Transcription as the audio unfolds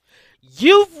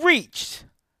You've reached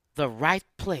the right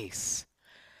place.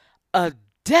 A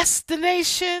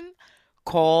destination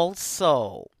called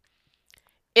soul.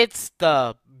 It's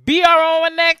the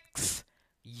BRONX.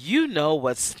 You know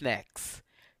what's next.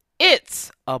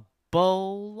 It's a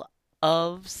bowl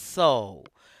of soul.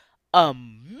 A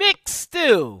mixed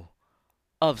stew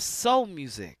of soul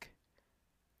music.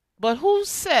 But who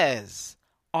says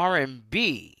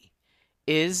R&B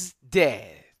is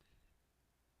dead?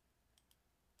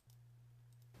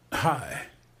 Hi,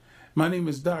 my name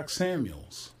is Doc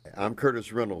Samuels. I'm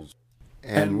Curtis Reynolds.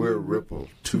 And we're Ripple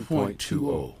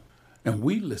 2.20. And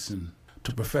we listen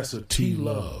to Professor T.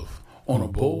 Love on A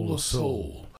Bowl of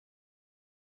Soul.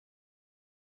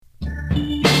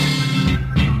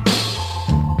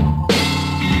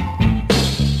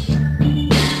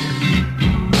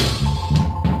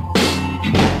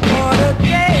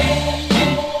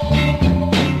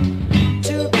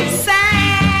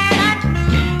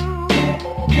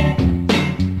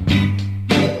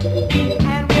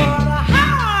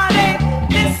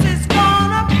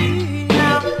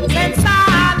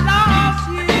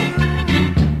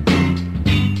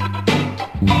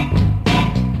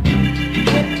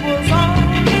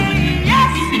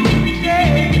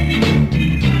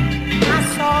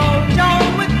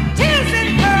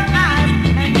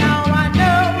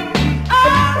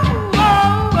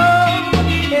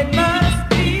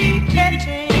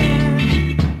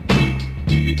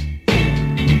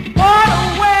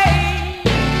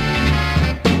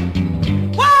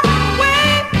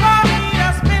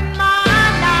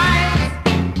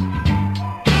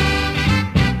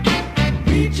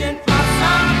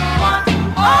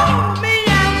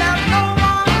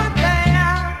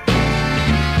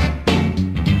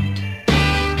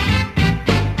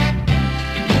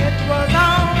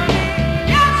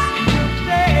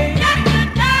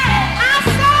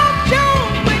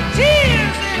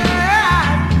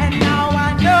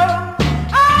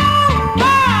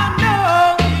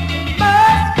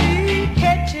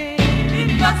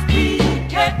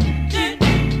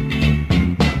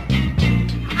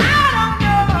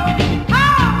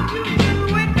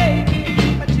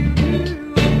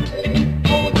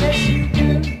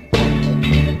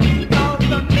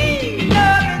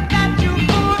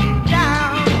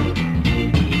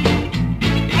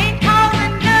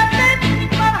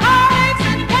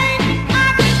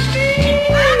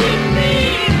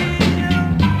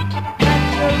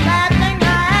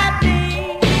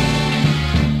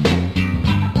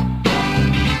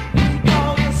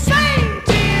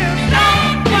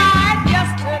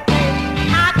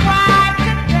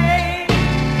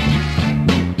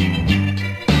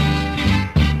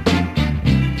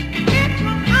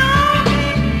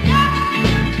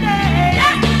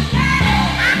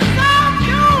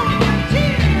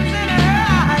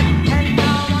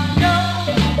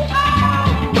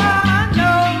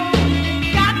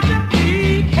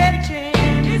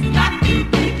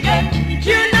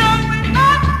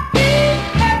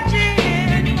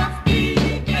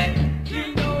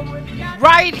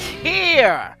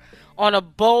 On A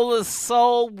Bowl of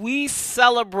Soul, we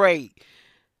celebrate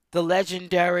the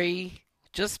legendary,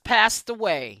 just passed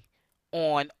away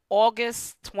on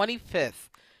August 25th,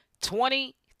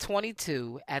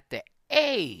 2022, at the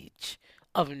age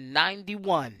of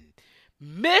 91.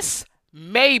 Miss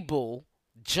Mabel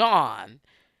John,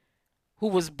 who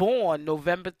was born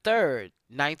November 3rd,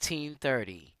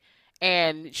 1930.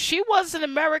 And she was an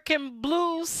American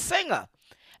blues singer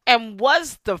and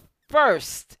was the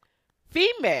first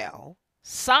female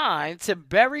signed to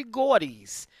Berry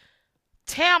Gordy's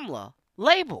Tamla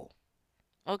label.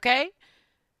 Okay?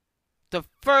 The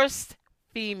first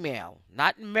female,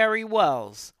 not Mary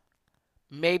Wells,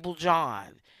 Mabel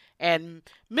John. And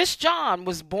Miss John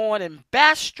was born in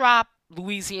Bastrop,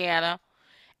 Louisiana,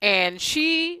 and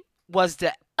she was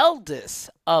the eldest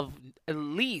of at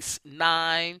least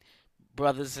 9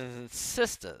 brothers and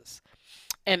sisters.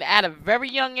 And at a very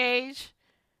young age,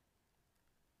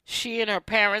 she and her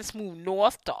parents moved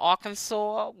north to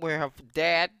Arkansas, where her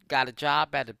dad got a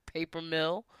job at a paper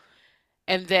mill.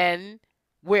 And then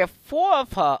where 4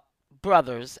 of her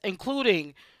brothers,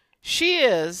 including she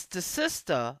is the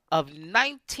sister of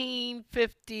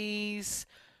 1950s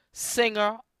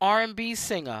singer, R&B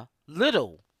singer,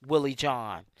 Little Willie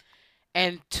John.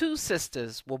 And 2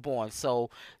 sisters were born. So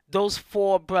those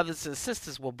 4 brothers and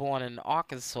sisters were born in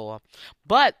Arkansas.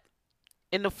 But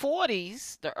in the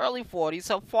 40s, the early 40s,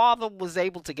 her father was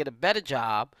able to get a better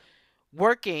job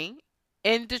working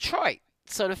in Detroit.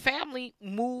 So the family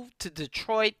moved to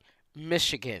Detroit,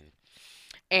 Michigan.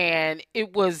 And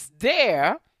it was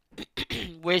there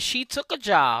where she took a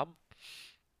job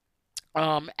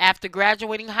after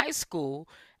graduating high school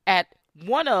at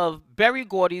one of Berry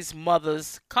Gordy's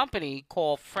mother's company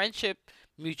called Friendship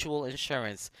Mutual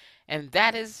Insurance. And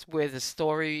that is where the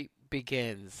story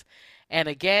begins. And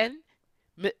again,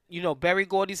 Berry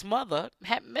Gordy's mother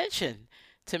had mentioned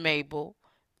to Mabel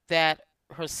that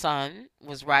her son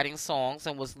was writing songs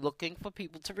and was looking for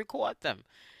people to record them.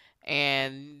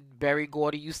 And Berry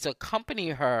Gordy used to accompany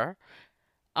her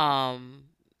um,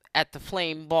 at the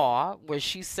Flame Bar where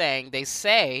she sang. They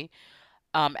say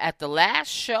at the last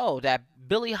show that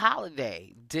Billie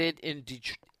Holiday did in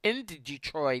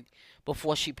Detroit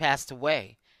before she passed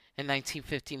away in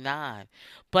 1959.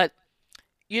 But,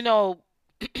 you know,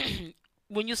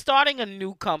 when you're starting a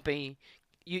new company,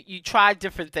 you try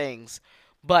different things.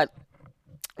 But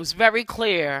it was very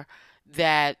clear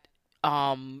that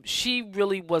she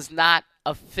really was not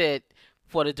a fit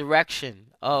for the direction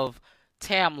of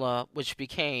Tamla, which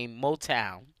became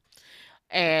Motown.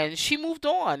 And she moved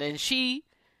on, and she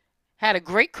had a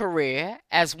great career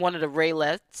as one of the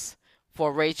Raylettes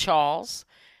for Ray Charles.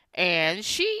 And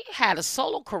she had a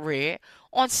solo career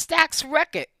on Stax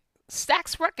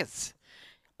Records.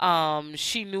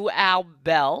 She knew Al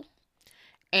Bell,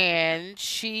 and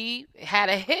she had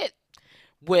a hit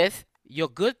with Your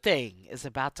Good Thing Is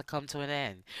About to Come to an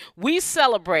End. We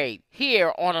celebrate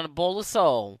here on A Bowl of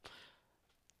Soul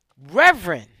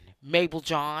Reverend Mabel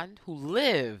John, who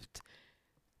lived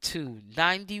to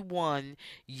 91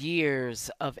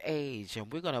 years of age.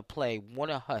 And we're going to play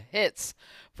one of her hits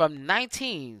from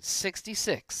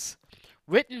 1966,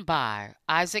 written by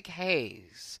Isaac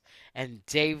Hayes and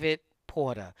David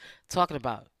Porter, talking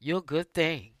about Your Good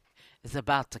Thing Is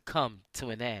About to Come to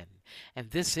an End. And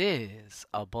this is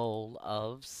A Bowl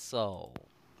of Soul.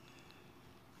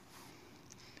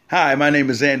 Hi, my name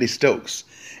is Andy Stokes,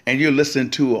 and you're listening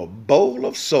to A Bowl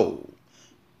of Soul,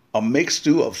 a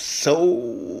mixture of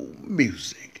soul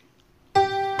music. You're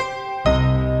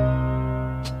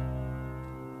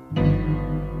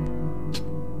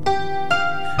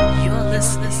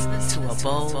listening to A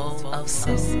Bowl of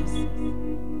Soul.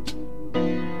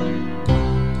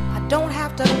 I don't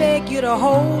have to beg you to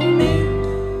hold me,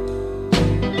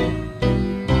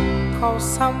 'cause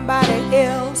somebody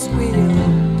else will.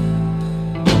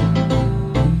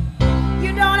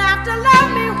 You don't have to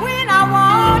love me when I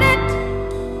want it,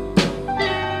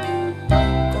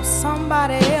 'cause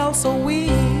somebody else will.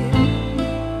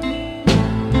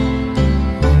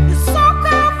 Your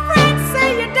so-called friends say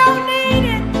you don't need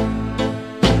it,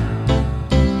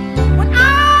 when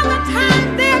all the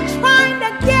time they're trying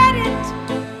to get it.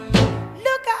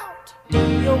 Look out,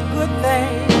 your good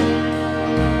thing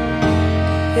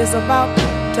is about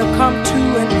to come to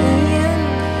an end.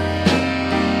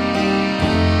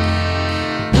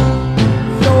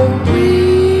 Your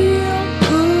real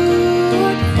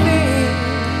good thing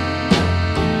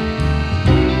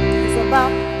is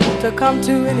about to come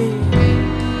to an end.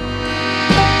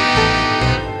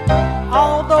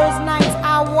 All those nights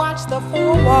I watched the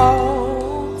four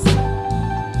walls,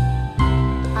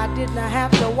 I did not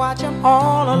have to watch them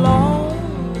all alone.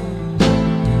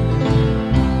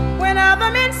 When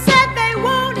other men said they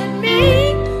wanted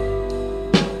me,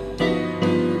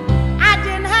 I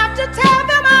didn't have to tell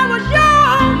them I was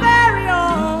your very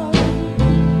own.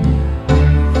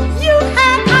 You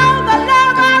had all the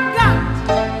love I've got,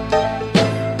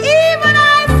 even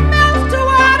ice melts to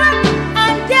water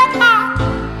and get hot.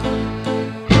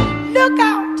 Look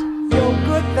out, your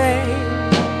good thing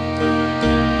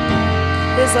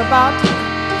is about to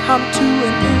come to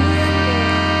an end.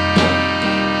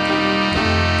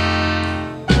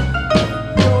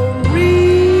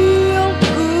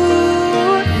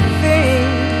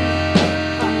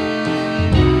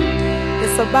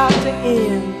 About to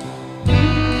end.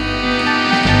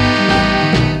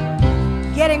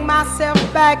 Getting myself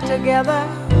back together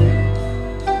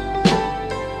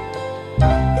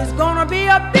is gonna be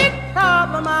a big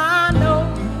problem, I know.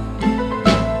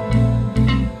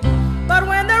 But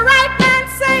when the right man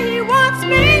say he wants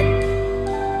me,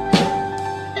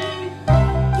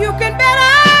 you can bet I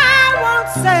won't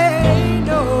say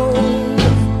no.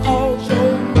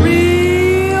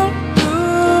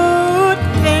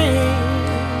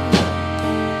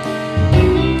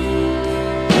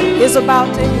 Is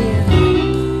about to end.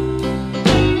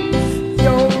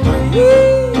 Your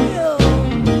real,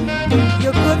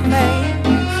 your good thing,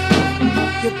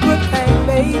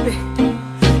 baby,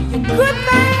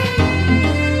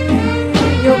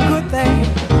 your good thing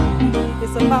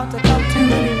is about to come to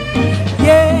me.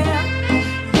 Yeah,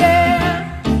 your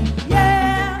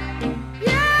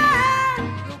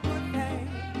good thing.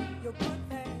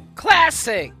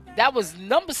 Classic. That was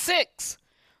number 6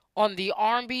 on the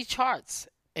R&B charts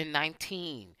in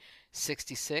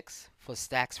 1966 for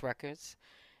Stax Records,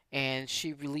 and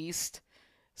she released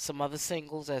some other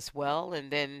singles as well.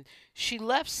 And then she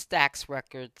left Stax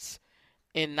Records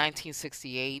in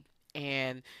 1968,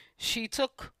 and she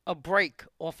took a break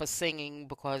off of singing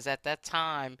because at that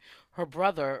time her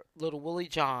brother, Little Willie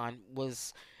John,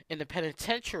 was in the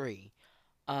penitentiary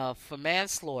for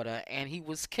manslaughter, and he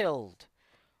was killed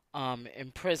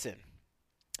in prison.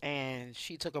 And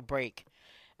she took a break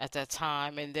at that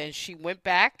time, and then she went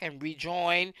back and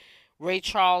rejoined Ray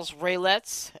Charles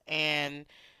Raylettes, and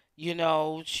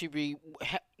she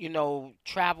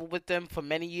traveled with them for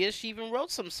many years. She even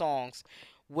wrote some songs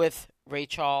with Ray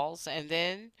Charles, and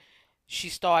then she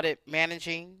started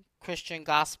managing Christian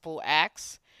gospel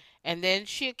acts, and then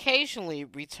she occasionally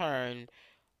returned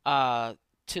to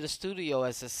the studio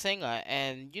as a singer.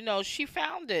 And she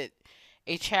founded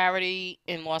a charity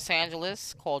in Los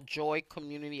Angeles called Joy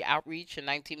Community Outreach in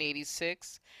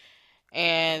 1986,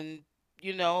 and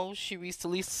she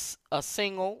released a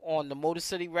single on the Motor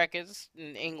City Records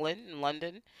in England, in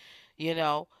London,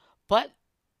 but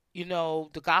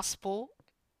the gospel,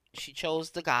 she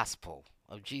chose the gospel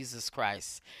of Jesus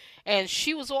Christ. And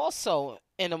she was also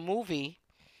in a movie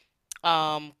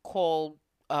called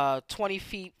 20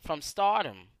 Feet from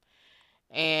Stardom.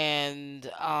 And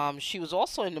she was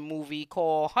also in the movie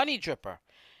called Honey Dripper,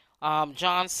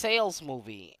 John Sayles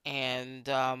movie. And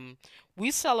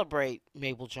we celebrate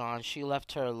Mabel John. She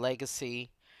left her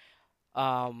legacy,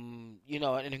 an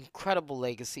incredible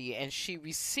legacy. And she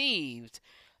received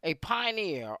a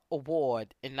Pioneer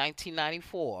Award in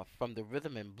 1994 from the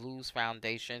Rhythm and Blues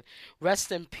Foundation.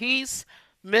 Rest in peace,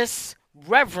 Miss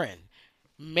Reverend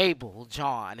Mabel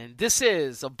John. And this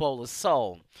is A Bowl of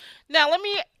Soul. Now, let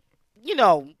me,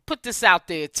 put this out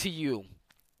there to you.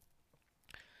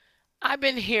 I've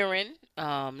been hearing,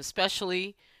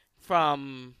 especially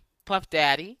from Puff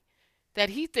Daddy, that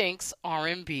he thinks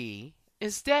R&B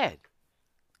is dead.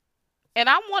 And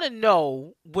I want to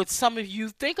know what some of you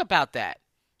think about that.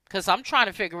 Because I'm trying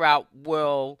to figure out,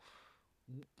 well,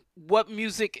 what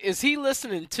music is he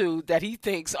listening to that he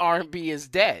thinks R&B is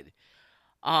dead?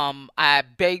 I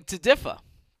beg to differ.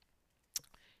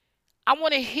 I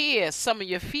want to hear some of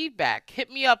your feedback.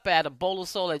 Hit me up at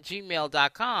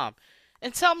abowlofsoul@gmail.com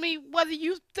and tell me whether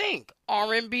you think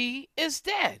R&B is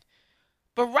dead.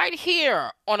 But right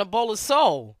here on A Bowl of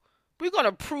Soul, we're going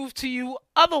to prove to you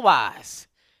otherwise.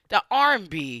 That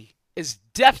R&B is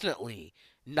definitely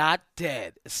not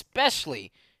dead,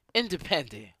 especially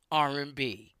independent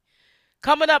R&B.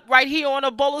 Coming up right here on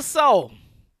A Bowl of Soul,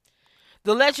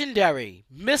 the legendary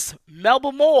Miss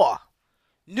Melba Moore,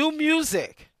 new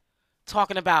music,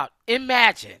 talking about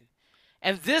Imagine.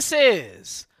 And this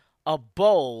is A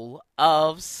Bowl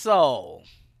of Soul.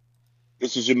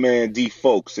 This is your man D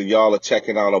Folks, and y'all are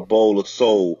checking out A Bowl of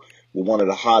Soul with one of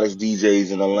the hottest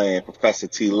DJs in the land, Professor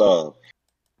T Love.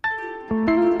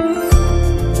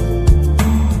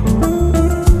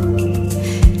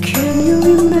 Can you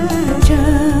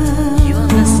imagine? You're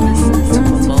listening to A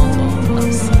Bowl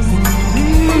of Soul.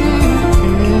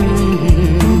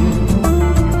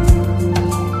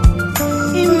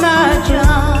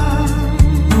 Imagine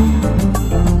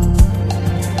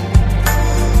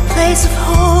place of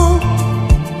hope,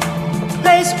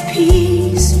 place of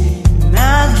peace.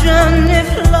 Imagine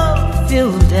if love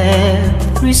filled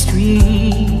every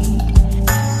street.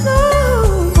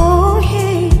 Oh,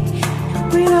 hey,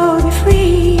 we'd all be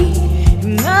free.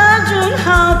 Imagine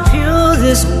how pure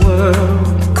this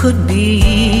world could be.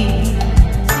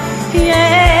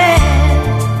 Yeah,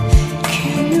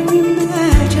 can you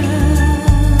imagine?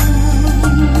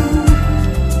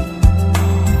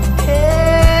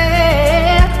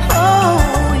 Yeah, oh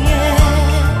yeah,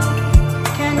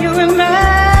 can you imagine?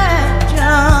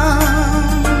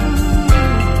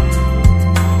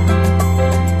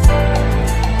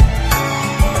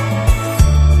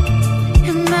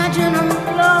 Imagine a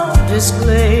love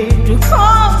displayed to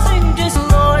causing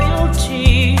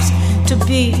disloyalties to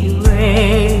be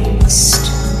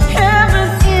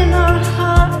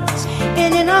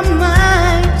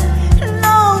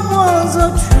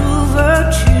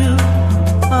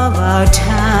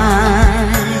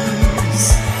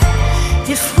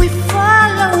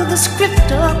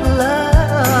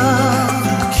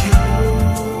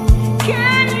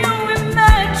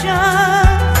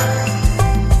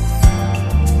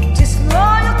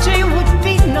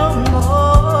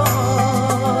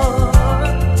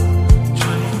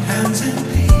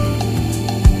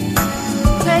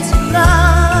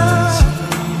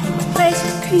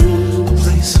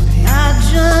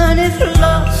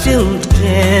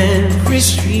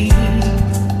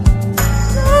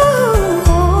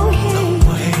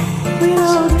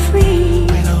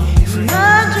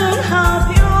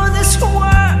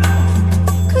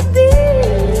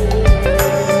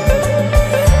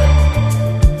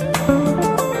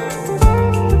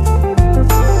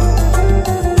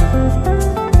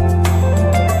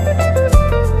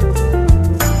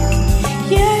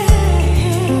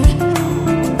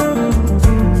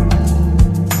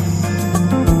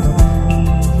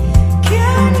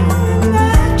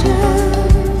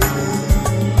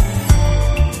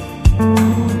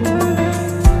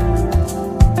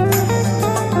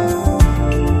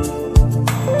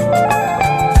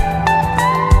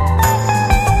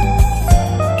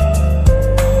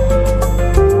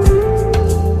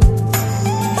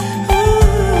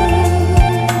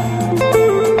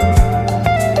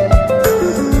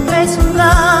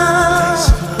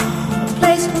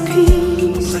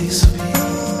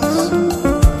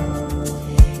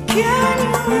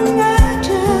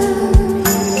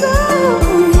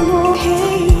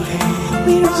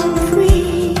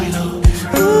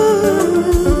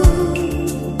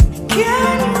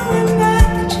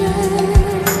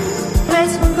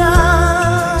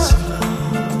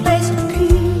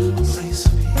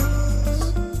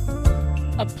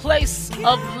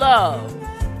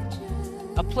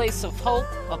a place of hope,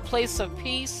 a place of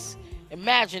peace.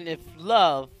 Imagine if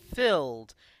love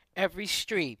filled every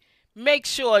street. Make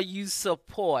sure you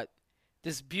support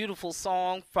this beautiful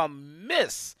song from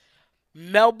Miss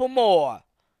Melba Moore,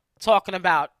 talking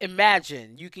about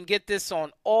Imagine. You can get this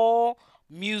on all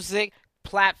music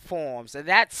platforms, and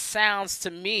that sounds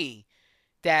to me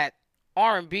that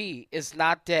R&B is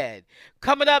not dead.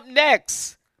 Coming up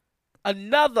next,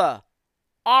 another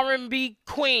R&B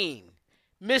queen,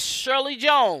 Miss Shirley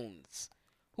Jones,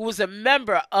 who is a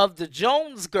member of the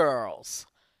Jones Girls.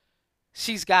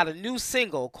 She's got a new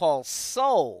single called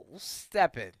Soul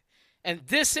Steppin', and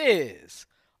this is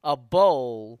A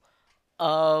Bowl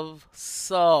of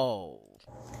Soul.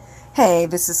 Hey,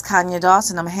 this is Kanya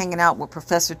Dawson. I'm hanging out with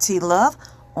Professor T. Love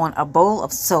on A Bowl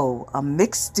of Soul, a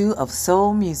mixed stew of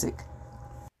soul music. Music.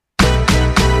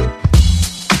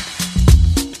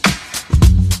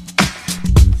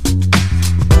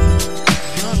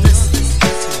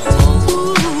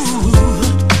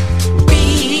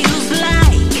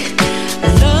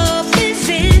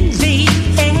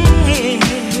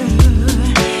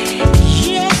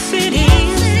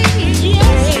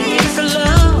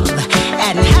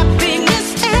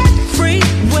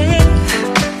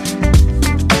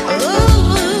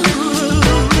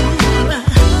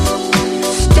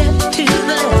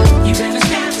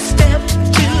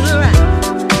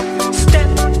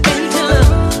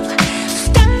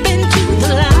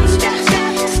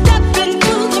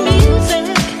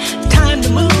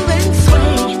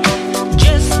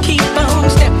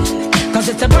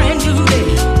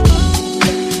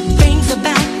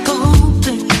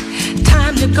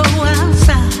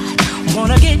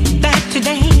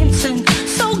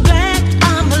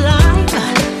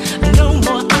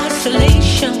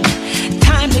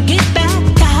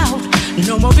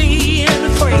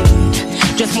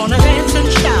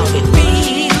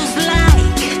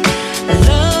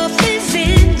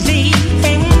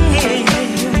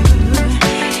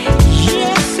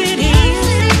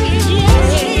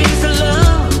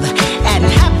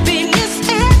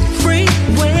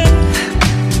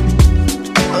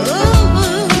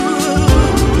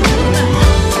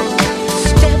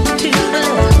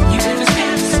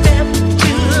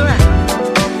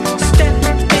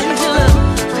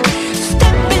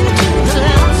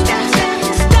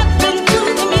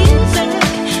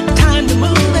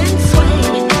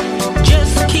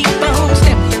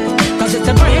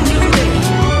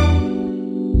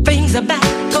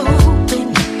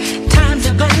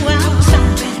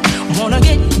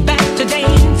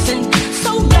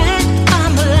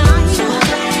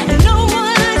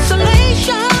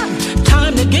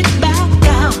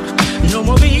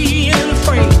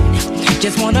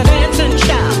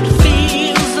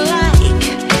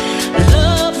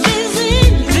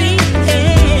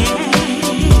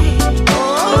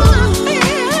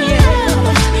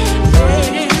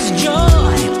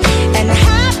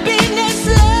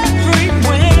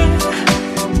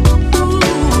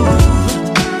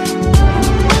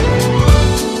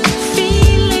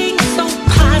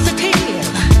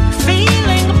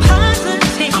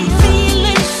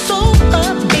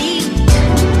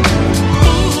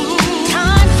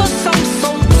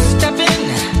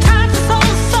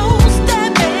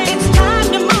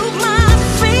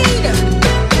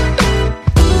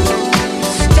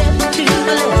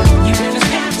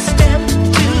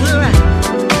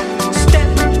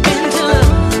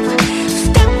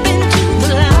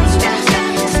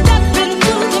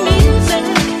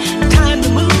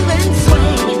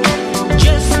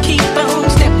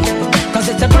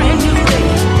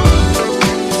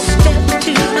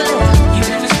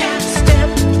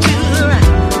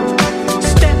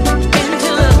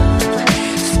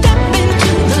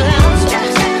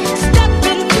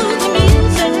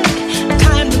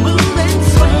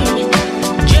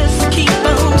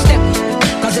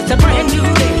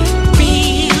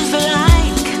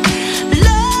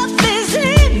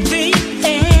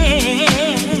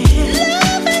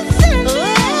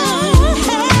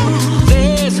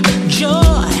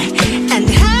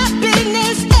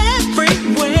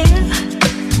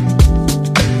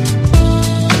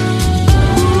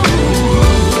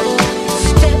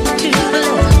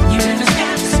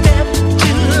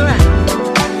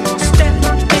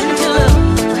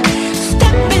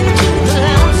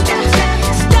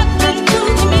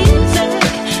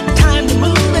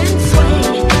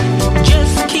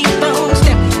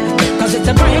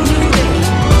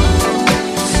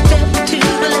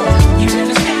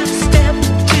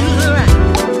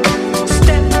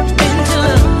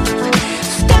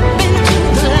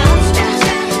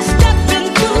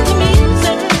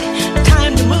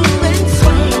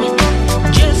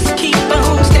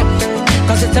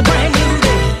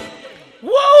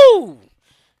 Woo!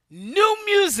 New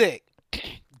music,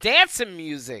 dancing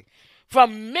music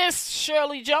from Miss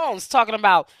Shirley Jones talking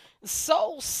about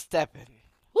soul stepping.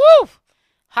 Woo!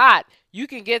 Hot. You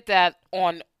can get that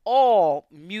on all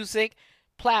music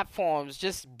platforms.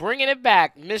 Just bringing it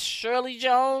back. Miss Shirley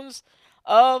Jones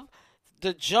of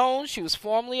the Jones. She was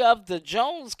formerly of the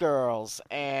Jones Girls,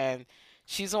 and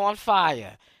she's on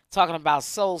fire. Talking about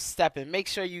soul stepping. Make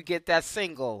sure you get that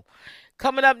single.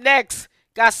 Coming up next,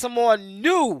 got some more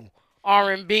new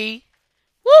R&B.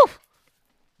 Woo!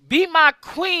 Be My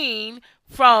Queen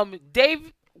from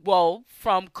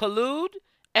from Kulud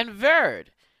and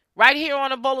Verd. Right here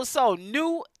on A Bowl of Soul.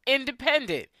 New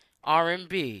independent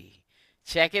R&B.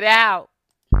 Check it out.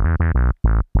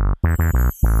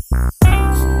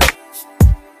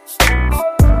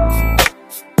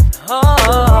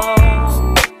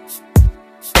 Oh,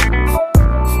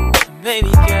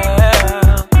 baby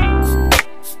girl.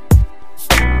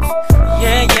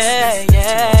 Yeah, yeah,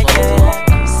 yeah, yeah.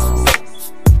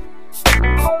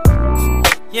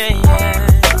 Yeah, yeah.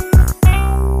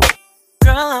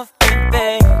 Girl, I've been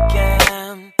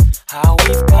thinking how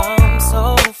we've come so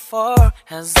far.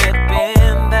 Has it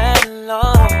been that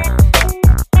long?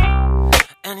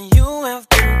 And you have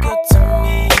been good to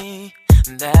me,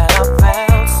 that I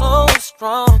felt so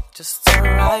strong just to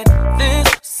write this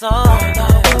song. And I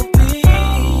will be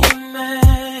your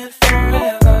man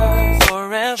forever,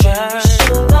 forever. Cherish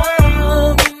your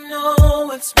love, you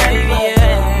know it's baby,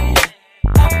 yeah.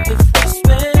 And if we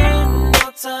spend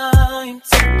our time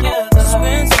together,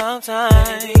 spend some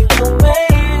time, baby, we'll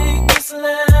make this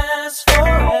last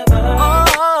forever.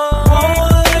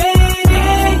 Oh,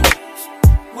 lady,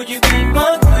 would you be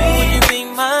my queen? Would you be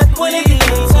my queen?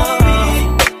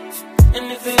 And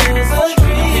if it is a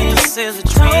dream, this is a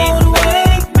dream, don't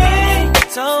wake me,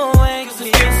 don't wake me. 'Cause it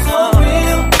feels so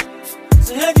real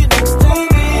to have you next to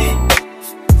me.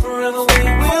 Forever we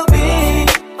will be.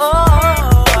 Oh,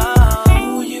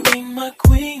 will you be my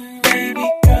queen, baby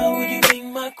girl? Will you be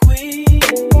my queen?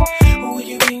 Will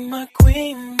you be my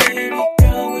queen, baby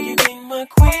girl? Will you be my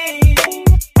queen?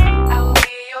 I will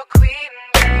be your queen,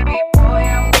 baby boy.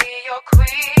 I will be your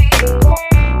queen.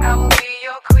 I will be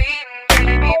your queen,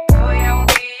 baby boy. I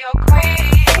will be your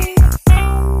queen.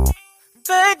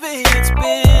 Baby, it's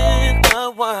been a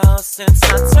while since I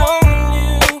told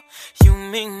you you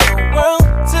mean the world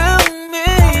to me,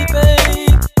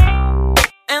 babe.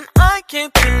 And I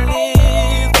can't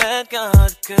believe that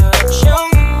God could have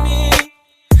shown me.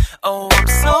 Oh, I'm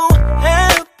so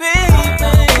happy,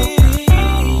 baby.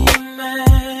 You're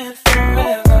mad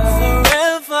forever,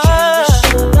 forever.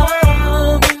 Cherish your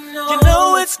love, you know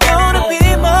it's gonna be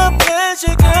my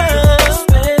pleasure, girl.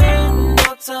 Spend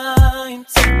our time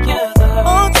together,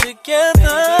 all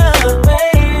together.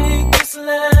 Make this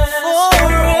last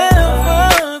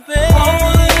forever, baby. Oh,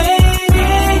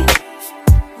 lady,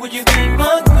 would you be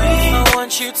my queen? I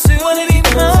want you to be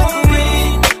my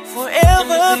queen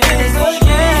forever, baby.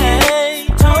 Yeah.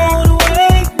 Don't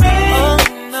wake me. Oh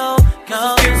no, no,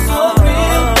 it's so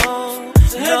real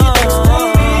to have you next to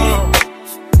me.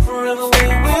 Forever we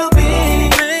will be,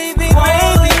 baby,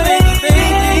 baby, baby,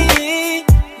 baby.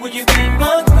 Would you be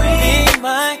my queen? Be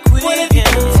my queen. Would it be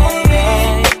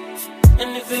today? And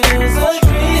if it is a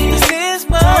dream, this is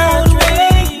my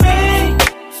dream.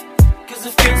 'Cause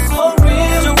it feels so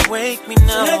real to wake me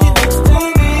now. To have you next to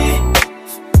me.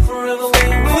 Forever we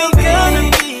will be. Gonna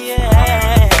be,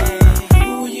 yeah.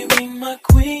 Will you be my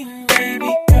queen,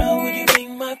 baby girl? Will you be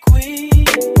my queen?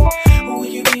 Will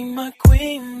you be my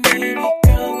queen, baby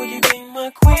girl? Will you be my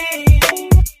queen?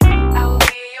 I will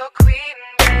be your queen,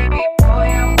 baby boy.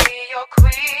 I will be your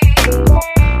queen.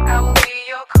 I will be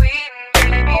your queen,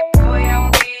 baby boy. I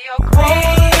will be your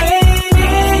queen.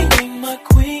 Will you be my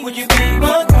queen? Would you be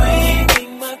my queen? Be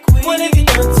my queen. What have you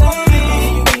done to me?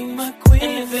 Will you be my queen?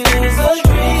 And if it is a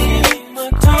dream,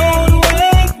 don't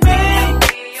wake me. I will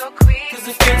be your queen, 'Cause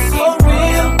it feels so baby boy. I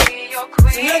real will be your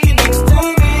queen. to have you next to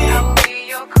me. I will be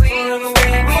your queen, Forever we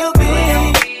baby will boy. be. I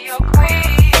will be your queen.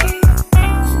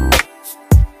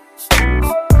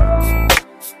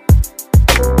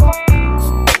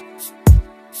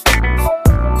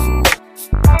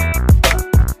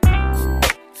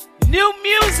 New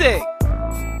music.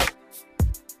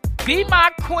 Be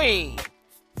My Queen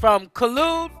from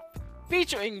Kulud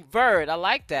featuring Bird. I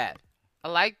like that. I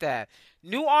like that.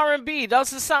 New R&B.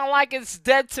 Doesn't sound like it's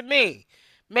dead to me.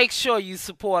 Make sure you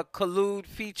support Kulud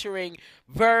featuring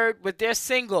Bird with their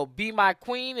single Be My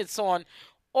Queen. It's on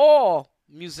all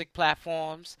music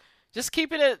platforms. Just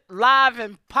keeping it live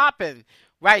and popping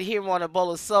right here on A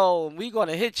Bowl of Soul. And we're going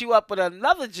to hit you up with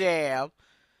another jam.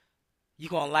 You're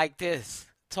going to like this.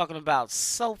 talking about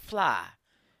So Fly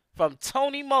from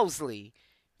Tony Mosley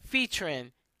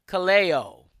featuring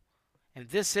Kaleo. And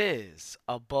this is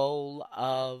A Bowl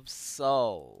of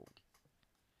Soul.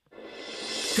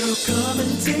 Girl, come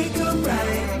and take a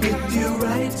ride with you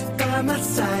right by my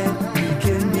side. You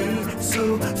can be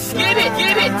so fly. Get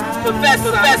it,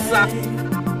 Professor.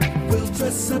 We'll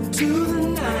dress up to the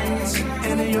nines,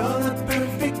 and you're the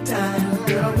perfect time.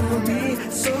 Girl, we'll be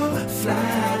so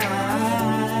fly.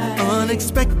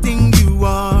 Unexpecting you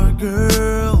are,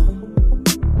 girl.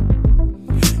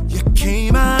 You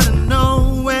came out of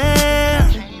nowhere.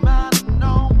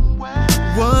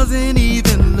 Wasn't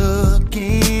even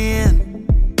looking,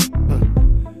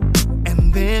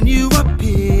 and then you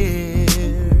appeared.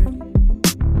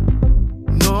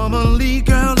 Normally,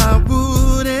 girl, I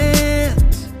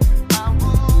wouldn't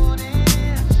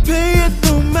pay it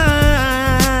no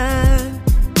mind,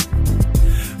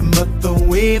 but the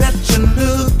way that you're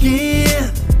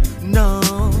looking, no,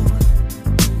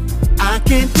 I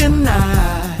can't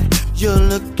deny. You're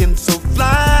looking so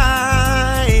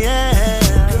fly,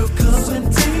 yeah. Girl, come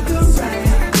and take a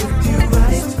ride with you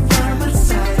right by my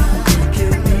side. You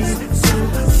can be so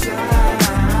fly,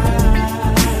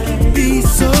 be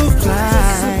so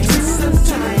fly.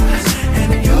 Sometimes,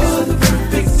 and you're the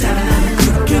perfect time.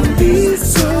 You can be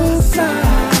so fly.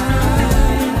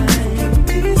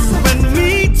 When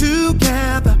we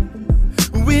together,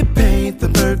 we paint the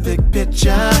perfect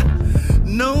picture.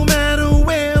 No matter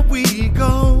where we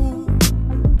go,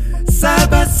 side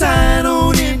by side,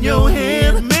 holding your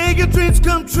hand. Make your dreams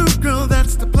come true, girl,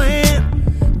 that's the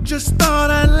plan. Just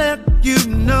thought I'd let you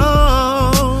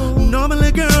know.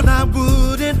 Normally, girl, I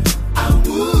wouldn't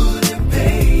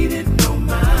pay it no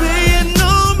mind. Pay it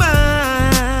no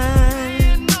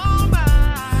mind.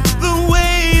 The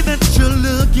way that you're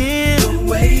looking,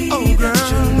 oh girl,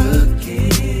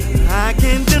 I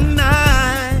can't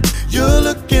deny you're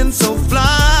looking so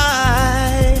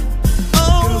fly.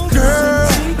 Oh girl,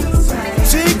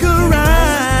 take a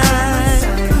ride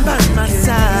by my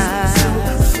side.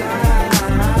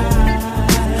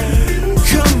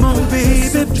 Come on,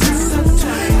 baby,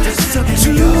 just up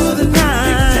to the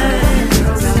night.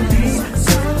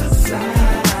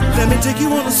 Let me take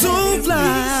you on a soul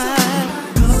flight.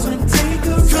 Come and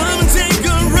take a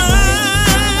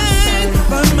ride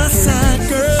by my side,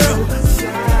 girl.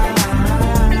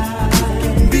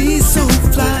 Be so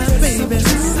fly, baby.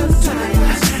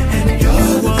 And you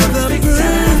are the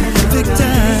perfect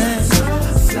time.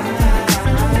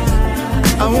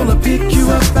 I wanna pick you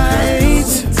up by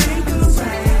 8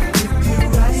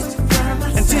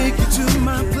 and take you to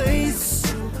my place.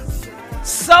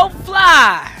 So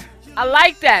Fly. I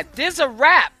like that. There's a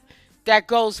rap that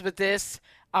goes with this.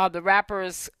 The rapper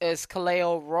is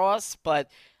Kaleo Ross,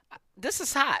 but this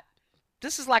is hot.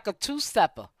 This is like a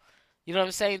two-stepper. You know what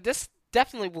I'm saying? This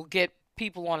definitely will get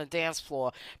people on the dance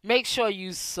floor. Make sure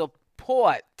you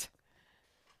support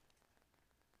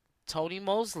Tony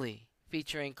Mosley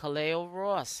featuring Kaleo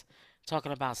Ross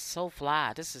talking about So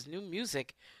Fly. This is new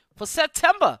music for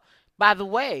September. By the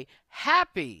way,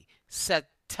 happy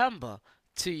September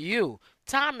to you.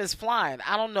 Time is flying.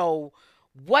 I don't know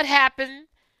what happened,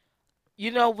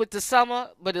 with the summer,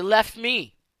 but it left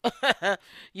me.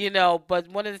 But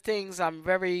one of the things I'm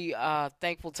very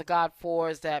thankful to God for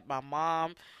is that my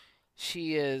mom,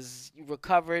 she is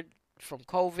recovered from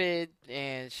COVID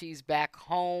and she's back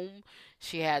home.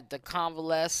 She had to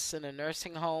convalesce in a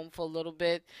nursing home for a little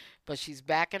bit, but she's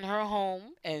back in her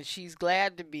home and she's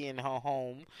glad to be in her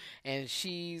home, and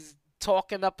she's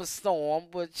talking up a storm,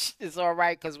 which is all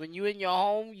right because when you're in your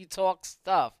home, you talk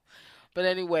stuff. But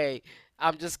anyway,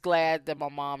 I'm just glad that my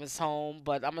mom is home.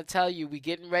 But I'm going to tell you, we're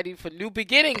getting ready for new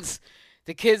beginnings.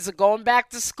 The kids are going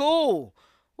back to school.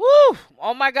 Woo!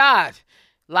 Oh, my God.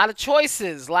 A lot of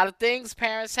choices, a lot of things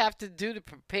parents have to do to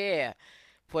prepare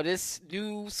for this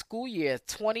new school year,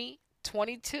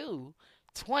 2022,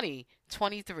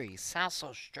 2023. Sounds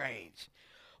so strange.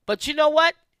 But you know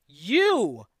what?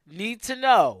 You need to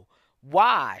know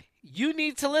why you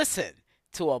need to listen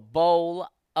to A Bowl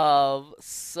of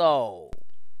Soul.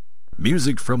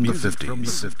 Music from the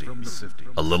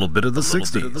 50s, a little bit of the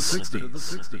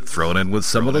 60s, thrown in with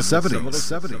some of the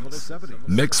 70s,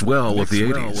 mix well with the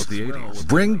 80s,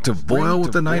 bring to boil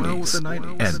with the 90s,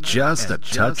 and just a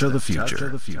touch of the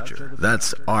future.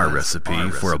 That's our recipe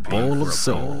for a bowl of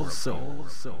soul.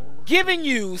 Giving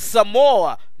you some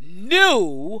more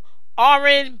new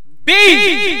R&B.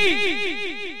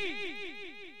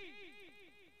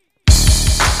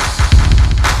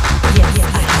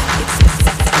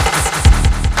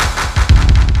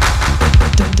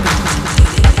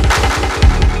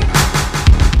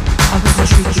 I was a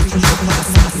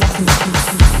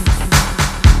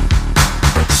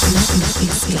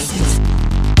I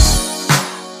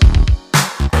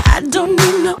don't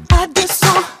need no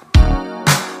Adesha.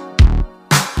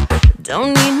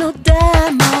 Don't need no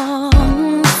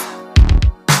diamonds.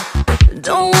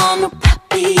 Don't want no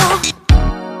papillon.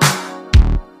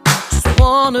 Just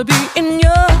wanna be in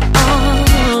your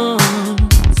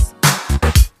arms.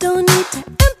 Don't need to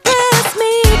impress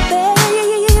me,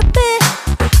 baby.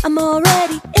 I'm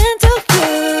already into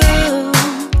you.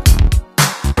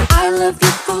 I love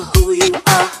you for who you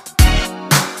are,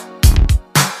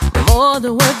 more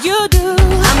than what you do.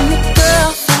 I'm your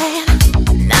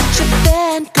girlfriend, not your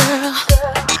fan girl.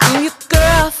 I'm your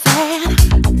girlfriend,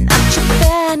 not your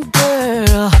fan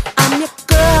girl. I'm your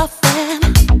girlfriend,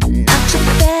 not your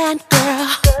fan girl.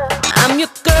 I'm your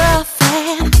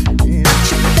girlfriend,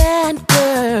 not your fan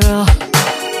girl.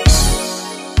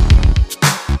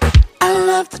 I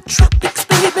love the tropics,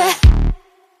 baby.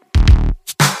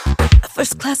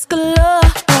 First class galore.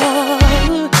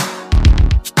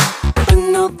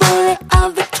 No voler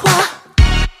avec toi,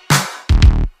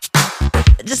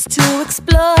 just to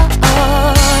explore.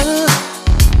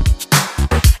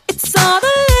 It's all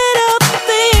the little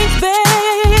things,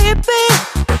 baby,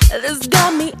 that's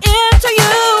got me into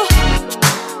you.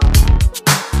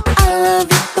 I love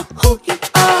you for who you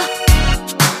are,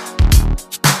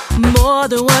 more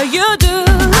than what you do.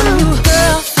 I'm your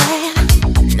girlfriend,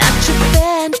 not your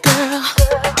fan girl.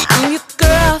 I'm your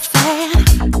girlfriend,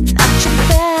 not your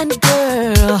fan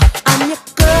girl. I'm your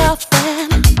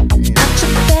girlfriend, not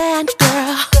your fan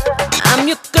girl. I'm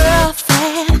your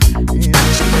girlfriend, not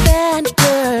your fan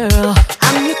girl.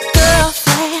 I'm your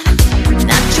girlfriend,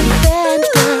 not your fan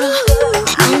girl.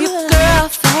 I'm your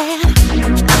girlfriend,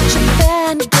 not your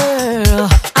fan girl.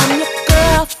 I'm your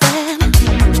girlfriend,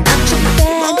 not your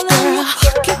fan girl.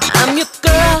 I'm your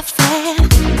girlfriend,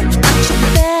 not your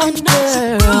fan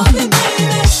girl.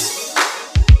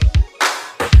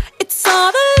 It's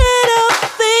all the little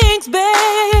things,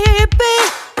 baby,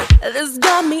 that's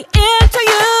got me into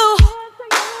you.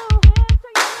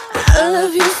 I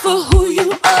love you for who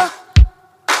you are,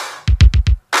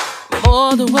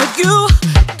 more than what you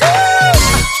do.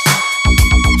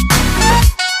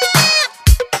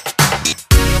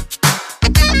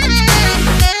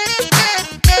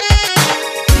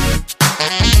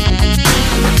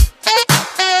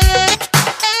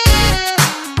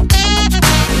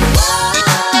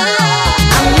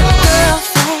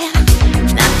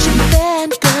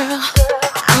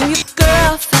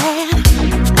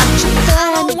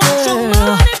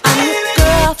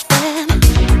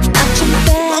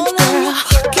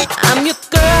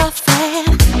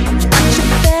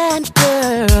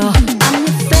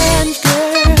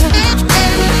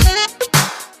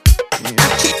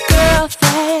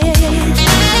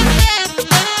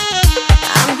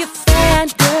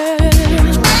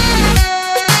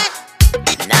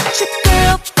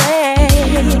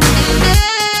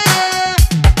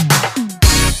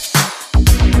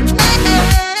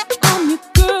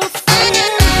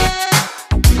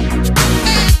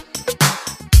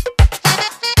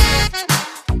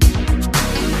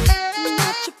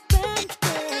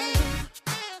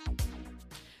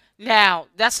 Now,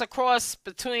 that's a cross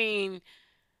between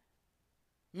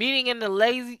Meeting in the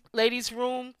Ladies'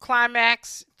 Room,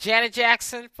 Climax, Janet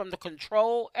Jackson from the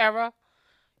Control era,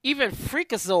 even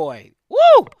Freakazoid.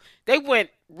 Woo! They went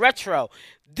retro.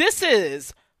 This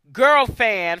is Girl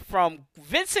Fan from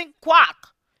Vincent,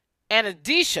 Kwok, and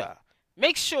Adesha.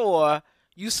 Make sure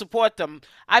you support them.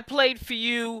 I played for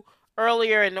you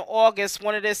earlier in August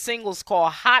one of their singles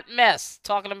called Hot Mess,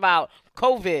 talking about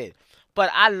COVID. But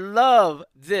I love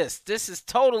this. This is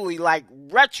totally like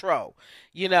retro.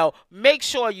 You know, make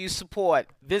sure you support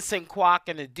Vincent, Kwok,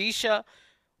 and Adesha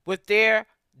with their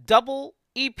double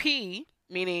EP,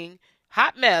 meaning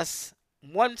Hot Mess,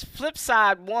 one Flip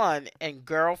Side 1, and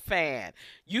Girl Fan.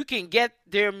 You can get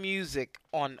their music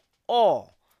on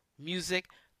all music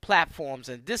platforms,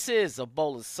 and this is A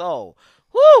Bowl of Soul.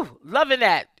 Woo! Loving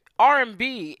that.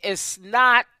 R&B is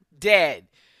not dead.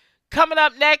 Coming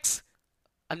up next,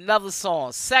 another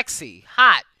song, sexy,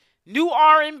 hot, new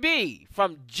R&B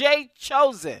from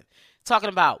JChosen, talking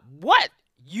about what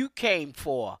you came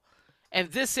for.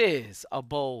 And this is A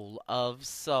Bowl of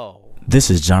Soul. This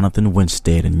is Jonathan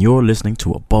Winstead, and you're listening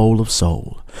to A Bowl of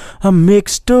Soul, a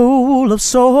mixed bowl of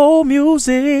soul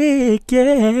music,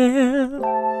 yeah.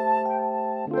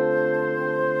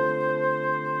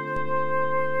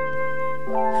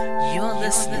 You're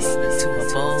listening to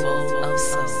A Bowl of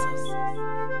Soul.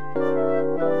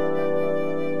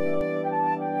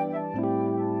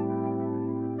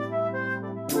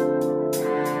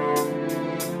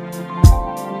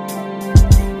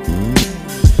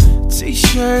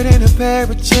 T-shirt and and a pair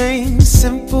of chains.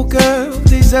 Simple girl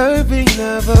deserving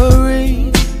of a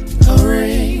ring. A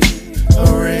ring, a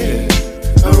ring,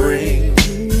 a ring.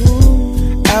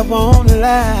 I won't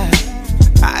lie,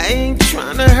 I ain't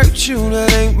tryna hurt you,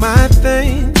 that ain't my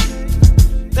thing.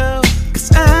 No,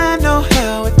 cause I know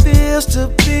how it feels to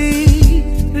be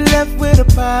left with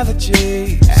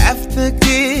apology after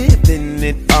giving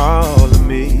it all to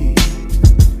me.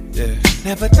 Yeah.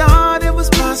 Never thought it was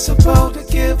possible to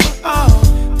give her all.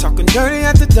 Talking dirty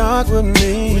after dark with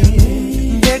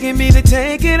me, begging me to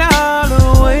take it all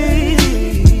away.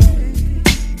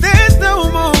 There's no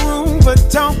more room for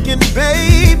talking,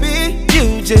 baby.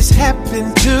 You just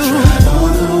happen to drive all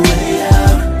the way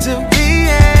out to be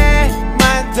at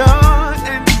my door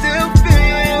and still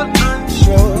feel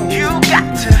unsure. You got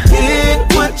to get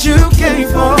what you came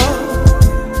for.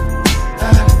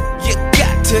 You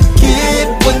got to get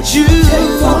what you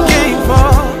came for.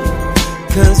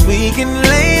 Cause we can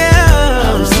lay out.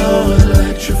 I'm so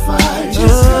electrified.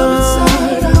 Just come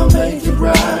inside, I'll make it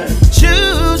right.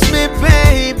 Choose me,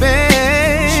 baby.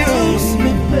 Choose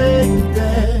me,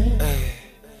 baby.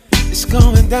 It's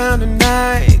going down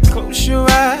tonight. Close your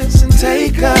eyes and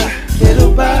take a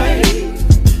little bite.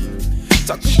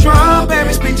 Talking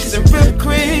strawberries, peaches and whipped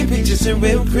cream, peaches and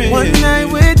whipped cream. One night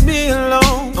with me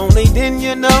alone, only then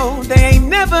you know they ain't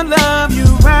never love you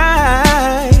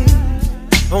right.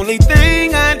 Only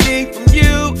thing I need from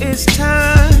you is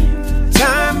time,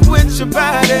 time with your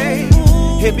body.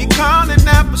 Hear me calling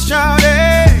out for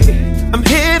shawty. I'm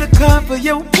here to cover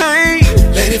your pain.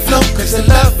 Let it flow cause the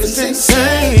love is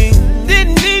insane.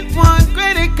 Didn't need one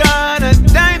credit card, a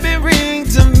diamond ring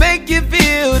to make you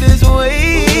feel this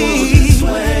way.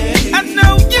 I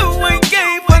know you ain't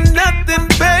game for nothing,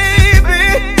 baby.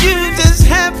 You just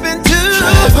happen to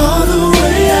drive all the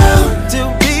way out to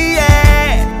be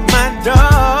at my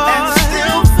door and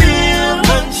still feel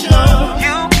unsure.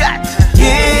 You got to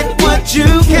get what you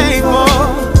came for.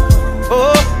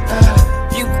 Oh,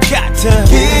 you got to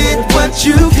get what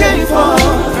you came for.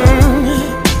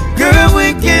 Girl,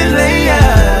 we can lay out.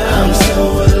 I'm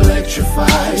so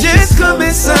electrified. Just come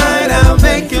inside, I'll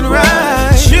make it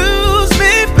right. Choose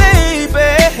me, baby.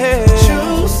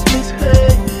 Choose me,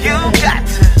 baby. You got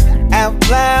to out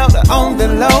loud on the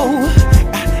low.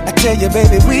 I tell you,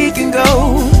 baby, we can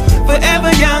go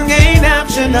forever young, ain't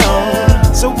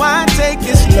optional. So why take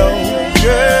it slow,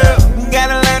 girl?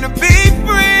 Gotta learn to be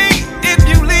free. If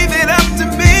you leave it up to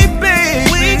me, baby,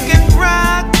 we can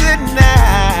rock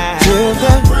tonight till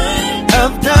the break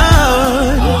of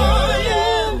dawn.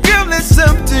 Girl, it's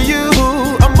up to you.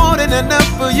 I'm more than enough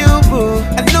for you, boo.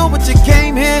 I know what you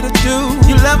came here to do.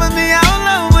 You loving me all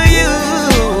over you.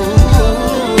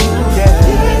 Yeah,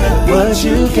 what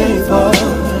you came for.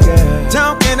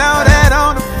 Talking all that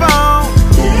on the phone.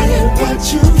 What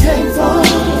you came for.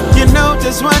 You know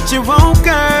just what you want,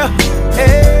 girl.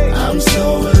 Hey, I'm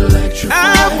so electrified.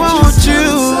 I want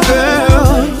you,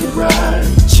 girl.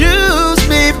 Choose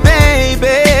me,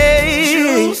 baby.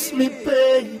 Choose me,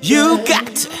 baby. You got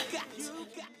to.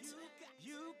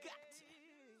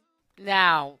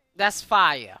 Now, that's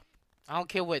fire. I don't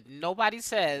care what nobody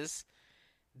says.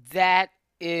 That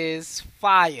is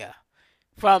fire.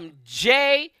 From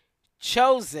JChosen.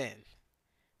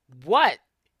 What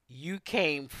you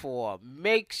came for.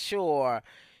 Make sure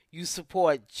you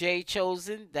support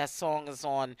JChosen. That song is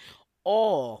on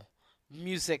all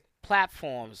music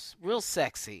platforms. Real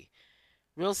sexy.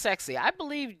 Real sexy. I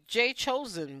believe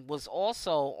JChosen was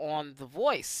also on The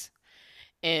Voice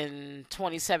in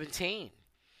 2017.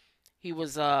 He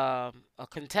was a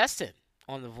contestant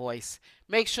on The Voice.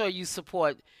 Make sure you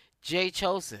support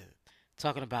JChosen.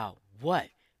 Talking about what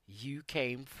you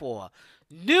came for.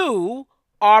 New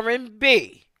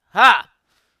R&B. Ha!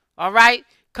 All right.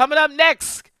 Coming up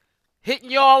next,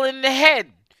 hitting y'all in the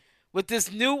head with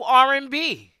this new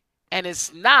R&B. And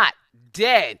it's not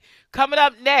dead. Coming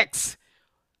up next,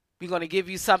 we're going to give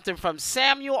you something from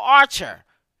Samuel Archer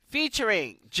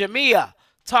featuring Jamia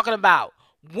talking about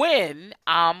When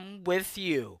I'm With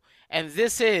You. And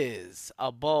this is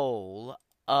A Bowl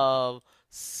of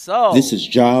Soul. This is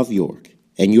Jav York,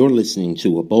 and you're listening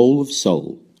to A Bowl of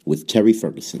Soul with Terry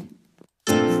Ferguson.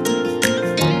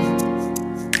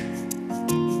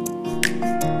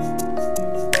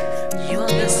 You're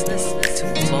listening to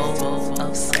A Bowl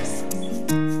of Soul.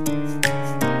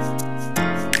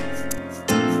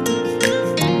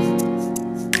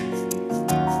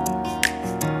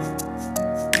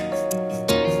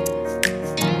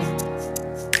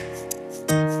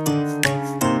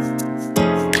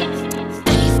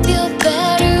 Feel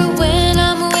better when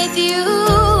I'm with you.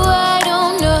 I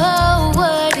don't know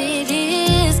what it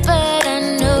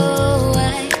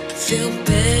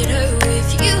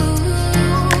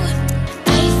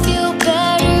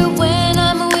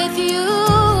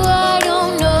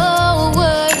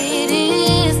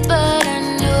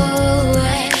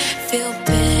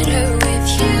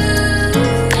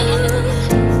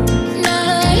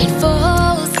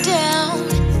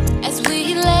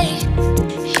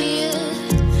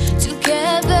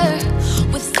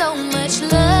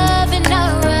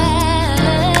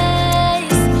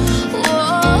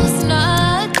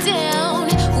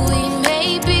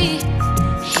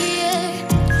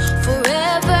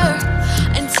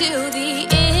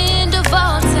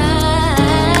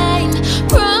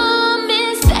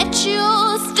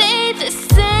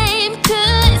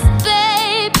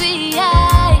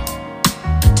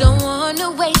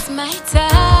wanna waste my time.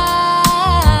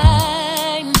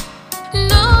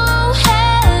 No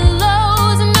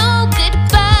hellos, no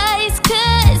goodbyes,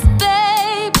 'cause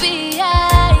baby,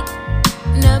 I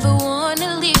never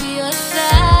wanna leave your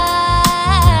side.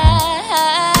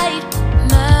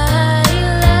 My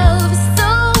love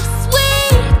so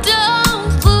sweet,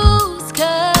 don't lose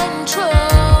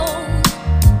control.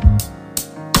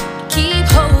 Keep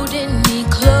holding me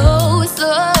close,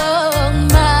 oh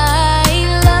my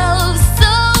love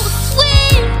so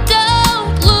sweet,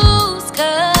 don't lose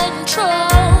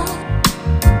control.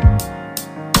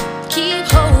 Keep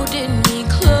holding me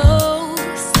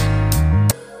close.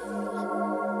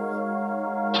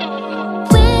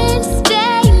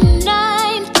 Wednesday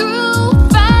night through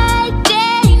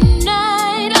Friday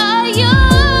night are yours.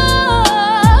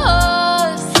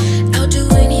 I'll do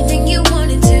anything you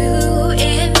wanna do,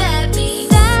 and that means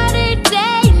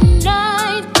Saturday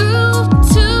night through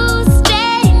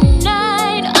Tuesday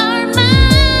night are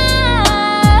mine.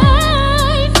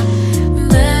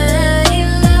 My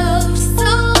love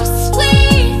so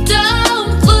sweet,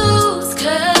 don't lose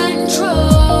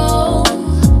control.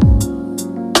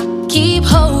 Keep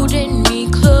holding me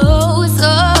close,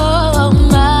 oh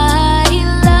my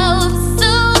love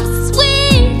so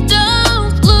sweet,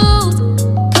 don't lose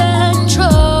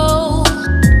control.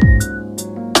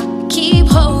 Keep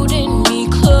holding me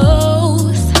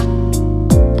close.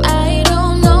 I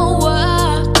don't know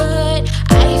why, but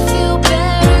I feel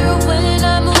better when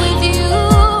I'm with you.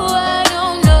 I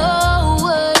don't know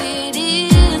what it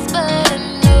is, but I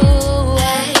know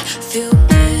I feel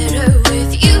better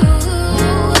with you.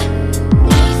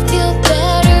 I feel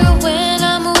better when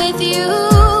I'm with you.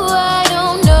 I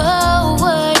don't know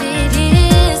what it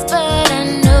is, but I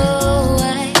know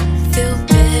I feel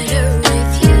better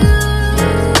with you.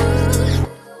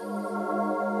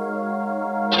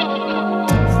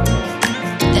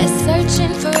 They're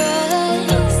searching for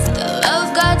us. The love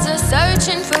gods are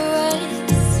searching for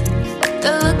us.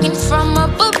 They're looking from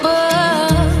up above.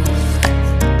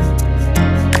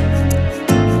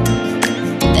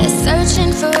 They're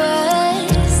searching for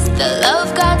us. The love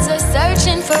gods are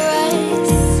searching for us.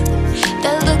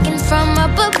 They're looking from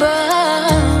up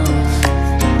above.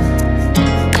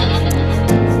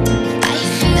 I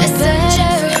feel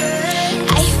better.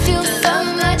 I feel so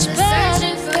much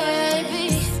better, baby.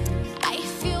 I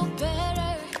feel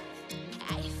better.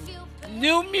 I feel better.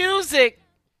 New music.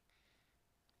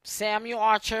 Samuel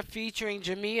Archer featuring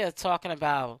Jamia talking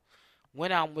about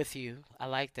When I'm With You. I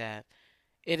like that.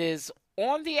 It is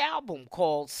on the album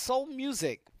called Soul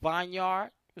Music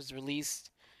Vineyard. It was released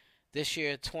this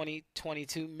year,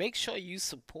 2022. Make sure you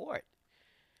support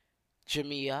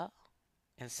Jamia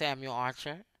and Samuel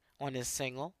Archer on this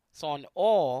single. It's on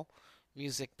all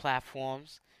music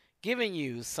platforms, giving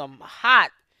you some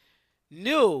hot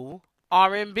new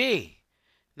R&B.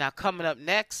 Now, coming up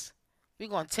next, we're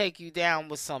going to take you down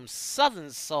with some Southern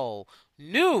Soul,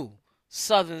 new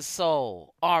Southern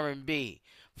Soul R&B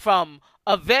from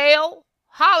Avail,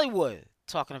 Hollywood,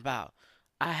 talking about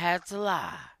I Had to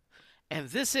Lie. And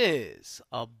this is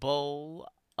A Bowl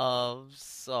of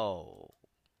Soul.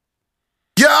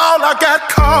 Y'all, I got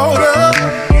caught up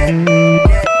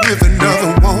with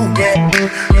another one,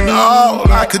 and all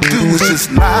I could do was just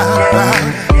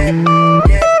lie.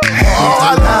 Oh,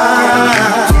 I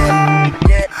lied.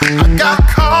 I got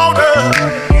caught up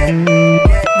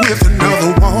with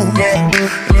another one,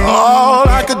 and all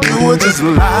I could do was just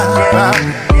lie.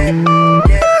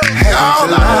 Y'all,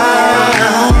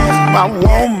 my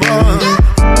woman.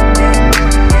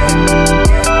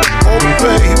 Oh,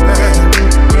 baby,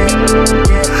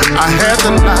 I had to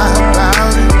lie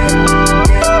about it.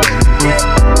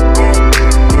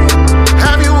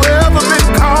 Have you ever been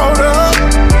caught up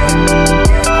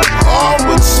all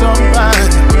with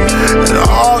somebody, and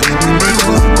all you can do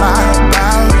is lie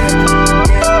about it?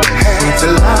 Had to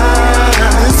lie.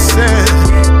 Listen,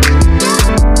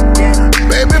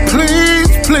 baby,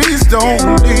 please don't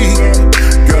leave.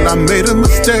 Girl, I made a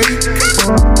mistake,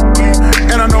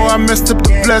 and I know I messed up the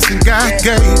blessing God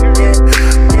gave.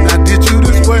 I did you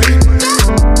this way.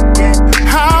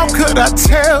 How could I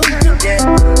tell you,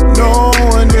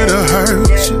 knowing it'll hurt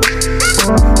you?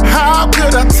 How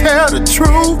could I tell the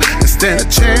truth and stand the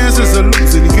chances of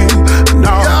losing you?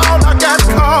 No, y'all, I got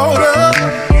caught up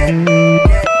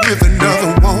with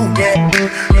another one,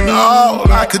 and all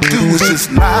I could do was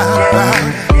just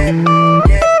lie.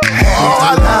 Oh,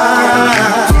 I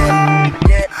lied.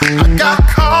 I got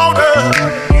caught up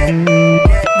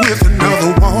with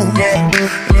another one,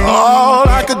 and all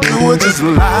I could do was just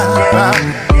lie.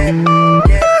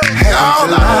 Y'all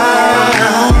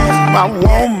lie, my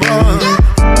woman.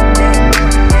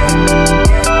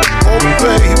 Oh, baby.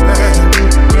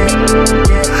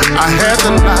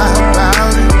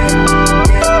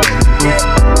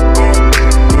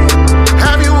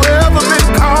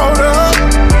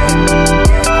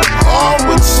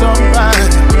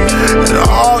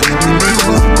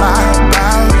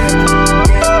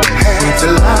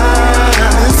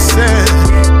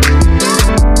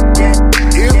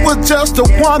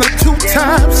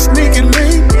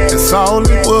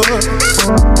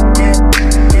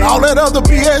 all the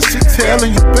BS she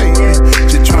telling you, baby.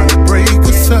 She trying to break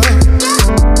us up.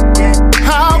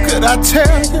 How could I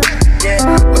tell you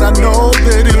when I know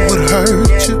that it would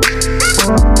hurt you?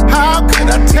 How could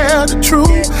I tell the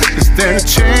truth? Is there a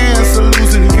chance of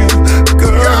losing you?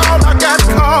 Girl, I got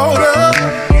caught up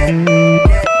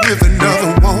with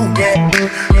another woman,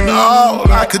 and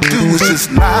all I could do was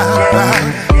just lie about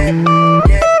it.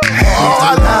 Oh,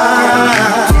 I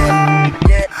lied.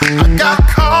 I got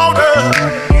caught up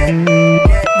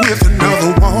with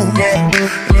another woman,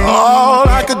 and all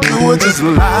I could do was just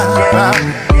lie about it.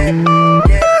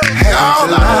 All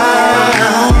I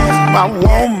lied, my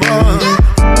woman.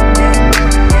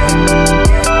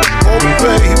 Oh,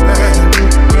 baby,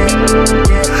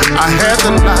 I had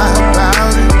to lie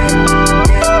about it.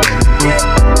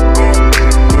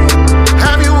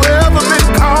 Have you ever been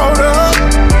caught up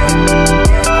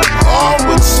all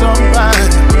with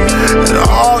somebody, and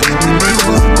all you can do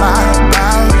is lie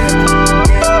about it?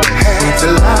 Had to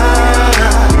lie.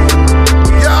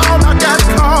 Y'all, I got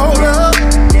caught up.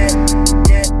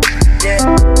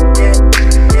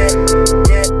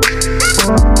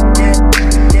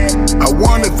 I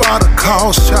wonder if I'd have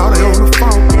called Shirley on the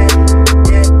phone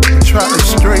and try to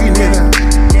straighten it out.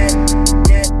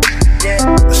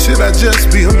 Or should I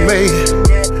just be a man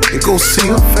and go see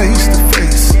her face to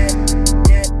face?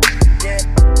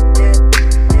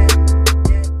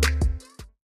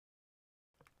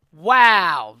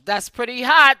 Wow, that's pretty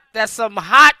hot. That's some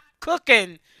hot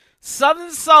cooking.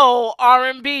 Southern Soul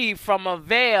R&B from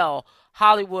Avail,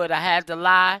 Hollywood. I had to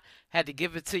lie. Had to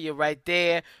give it to you right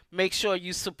there. Make sure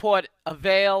you support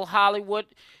Avail Hollywood.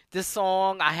 This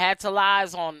song, I Had to Lie,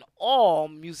 is on all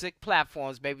music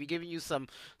platforms, baby. Giving you some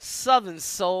Southern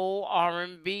Soul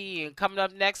R&B. And coming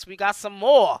up next, we got some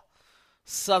more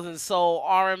Southern Soul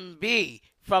R&B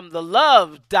from the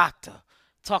Love Doctor.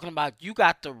 Talking about You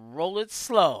Got to Roll It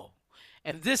Slow.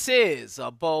 And this is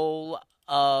A Bowl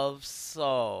of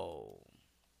Soul.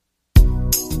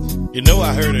 You know,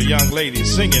 I heard a young lady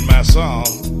singing my song.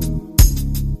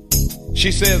 She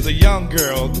says a young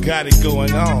girl got it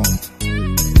going on.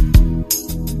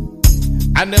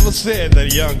 I never said that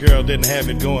a young girl didn't have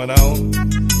it going on.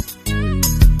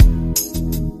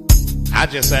 I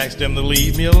just asked them to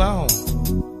leave me alone.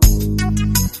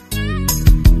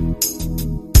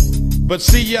 But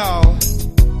see, y'all,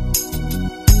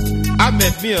 I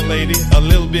met me a lady a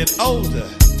little bit older,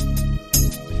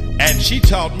 and she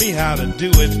taught me how to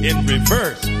do it in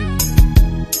reverse.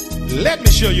 Let me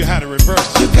show you how to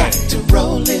reverse. You got to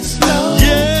roll it slow.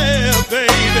 Yeah,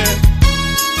 baby.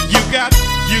 You got to.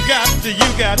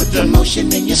 Put the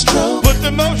motion in your stroke. Put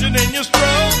the motion in your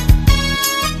stroke.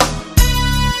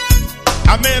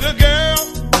 I met a girl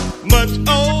much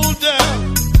older,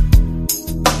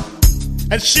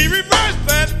 and she reversed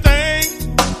that thing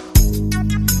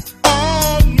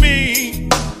on me.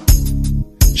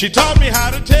 She taught me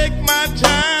how to take my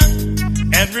time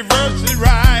and reverse it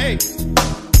right.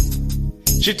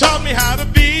 She taught me how to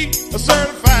be a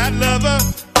certified lover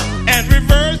and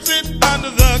reverse it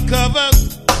under the covers.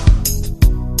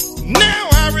 Now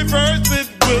I reverse it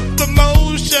with the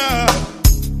motion.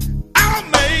 I'll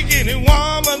make any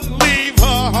woman leave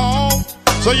her home.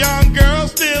 So young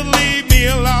girls, still leave me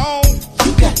alone.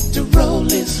 You got to roll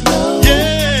it slow.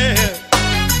 Yeah.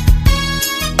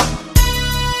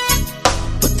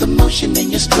 Put the motion in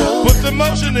your stroke. Put the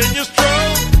motion in your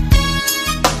stroke.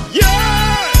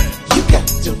 Yeah. You got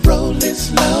to roll it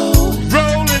slow.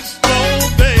 Roll it slow,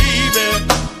 baby.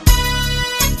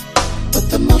 Put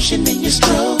the motion in your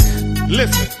stroke.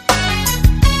 Listen.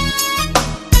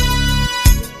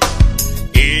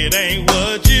 It ain't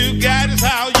what you got, it's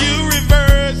how you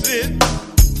reverse it.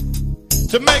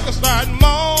 To make her start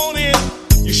moaning,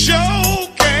 you sure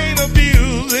can't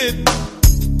abuse it.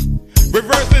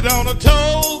 Reverse it on a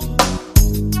toe,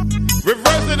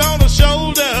 reverse it on a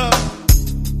shoulder,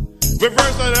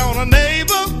 reverse it on a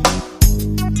neighbor.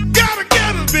 Gotta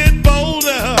get a bit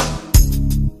bolder.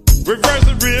 Reverse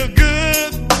it real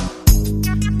good.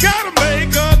 Gotta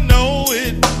make her know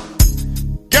it.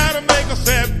 Gotta make her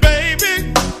say,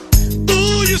 baby,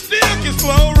 ooh, you still can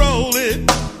slow roll it.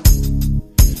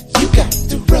 You got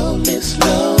to roll it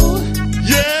slow.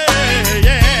 Yeah,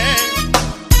 yeah.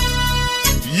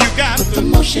 You got to put the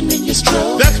motion in your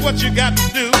stroke. That's what you got to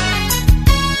do.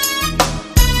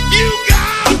 You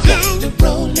got to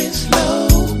roll it slow.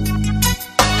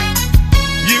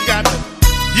 You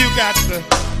got to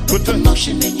put the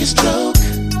motion in your stroke.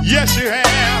 Yes, you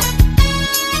have.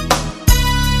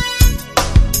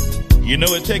 You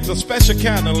know, it takes a special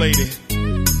kind of lady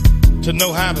to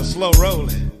know how to slow roll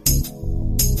it.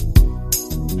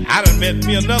 I done met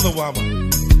me another woman,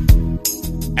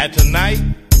 and tonight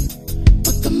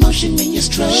motion in your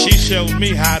stroke. She showed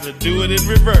me how to do it in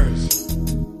reverse.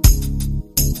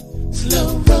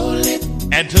 Slow roll it.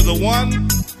 And to the one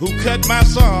who cut my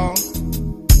song,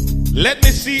 let me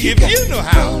see if you know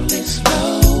how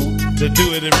to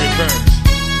do it in reverse.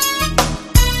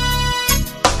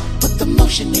 Put the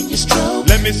motion in your stroke.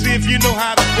 Let me see if you know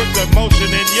how to put the motion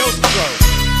in your stroke.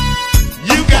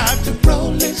 You got to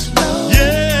roll it slow.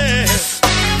 Yeah,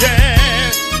 yeah.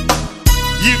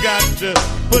 You got to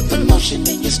put the motion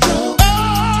in your stroke.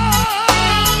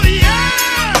 Oh,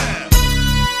 yeah.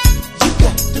 You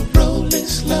got to roll it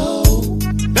slow.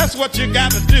 That's what you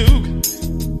got to do.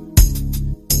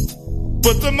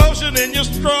 Put the motion in your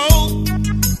stroke.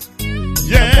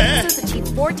 Yeah. Businesses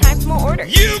achieve 4 times more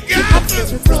orders. You got to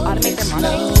businesses automate their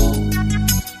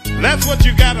marketing. That's what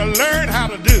you got to learn how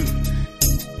to do.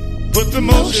 Put the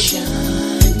motion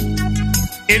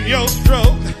in your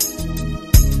stroke.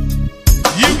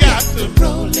 You got to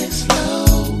roll it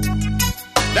slow.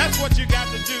 That's what you got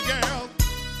to do, girl.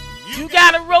 You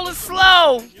got to roll it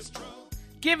slow.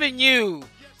 Giving you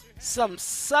some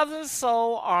Southern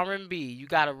Soul R&B. You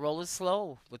got to roll it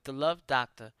slow with the Love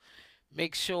Doctor.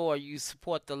 Make sure you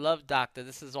support the Love Doctor.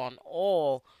 This is on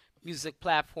all music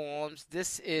platforms.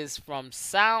 This is from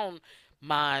Sound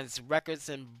Minds Records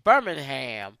in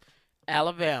Birmingham,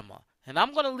 Alabama. And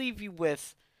I'm going to leave you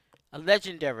with a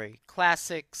legendary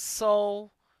classic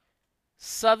soul,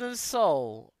 Southern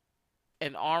soul,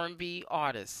 and R&B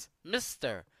artist,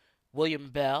 Mr. William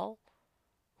Bell,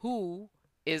 who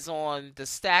is on the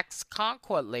Stax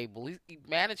Concord label. He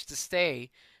managed to stay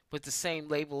with the same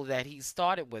label that he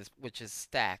started with, which is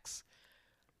Stax.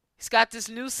 He's got this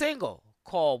new single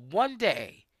called One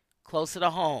Day Closer to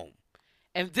Home.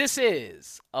 And this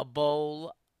is A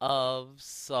Bowl of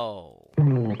Soul.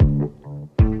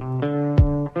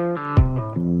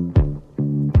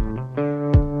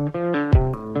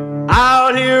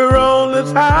 Out here on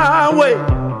this highway,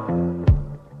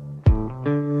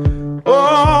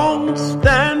 oh,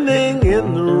 standing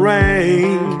in the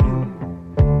rain.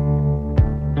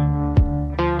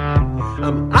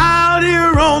 I'm out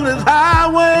here on this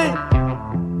highway,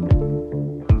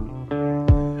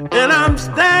 and I'm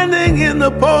standing in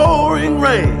the pouring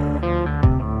rain.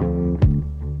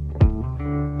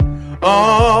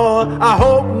 Oh, I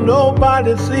hope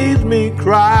nobody sees me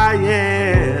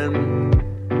crying.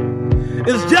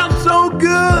 It's just so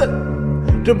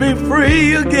good to be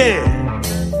free again.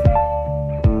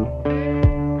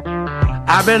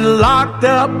 I've been locked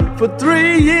up for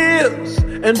 3 years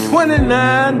and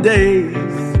 29 days,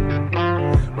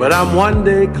 but I'm one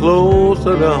day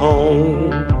closer to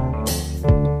home.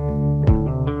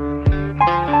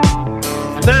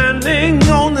 Standing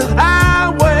on this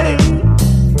highway,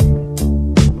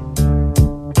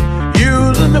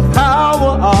 using the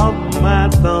power of my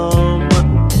thumb.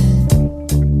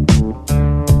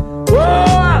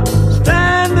 Oh,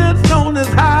 standing on this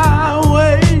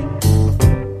highway,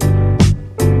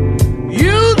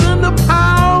 using the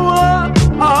power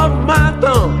of my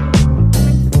thumb.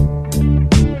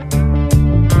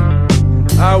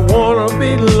 I wanna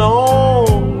be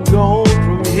long gone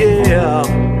from here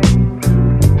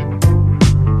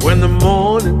when the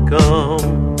morning comes.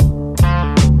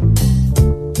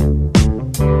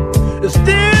 It's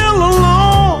still a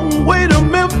long way to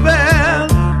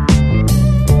Memphis,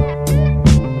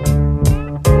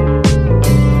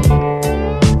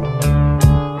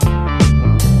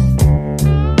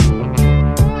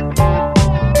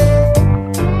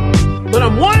 but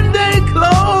I'm one day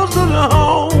closer to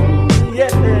home, yeah.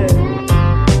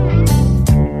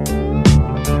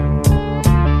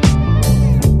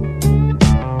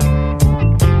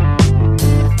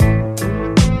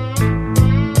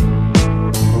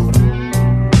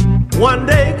 One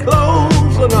day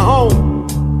closer to home.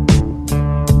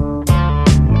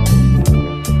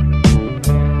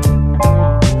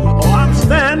 Oh, I'm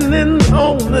standing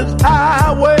on this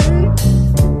highway,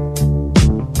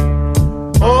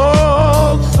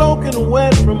 oh, soaking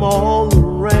wet from all the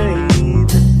rain.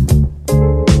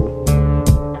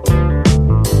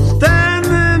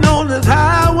 Standing on this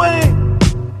highway,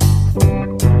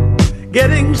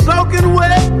 getting soaking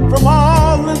wet from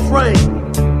all this rain.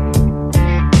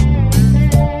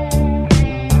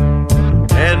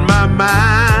 And my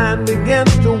mind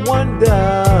begins to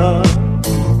wonder,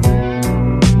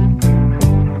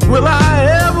 will I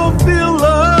ever feel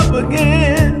love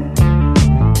again?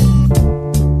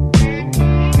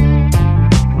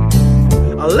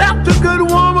 I left a good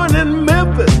woman in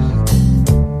Memphis,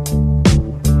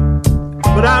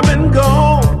 but I've been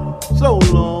gone so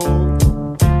long.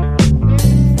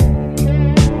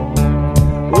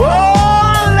 Oh,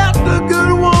 I left a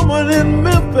good woman in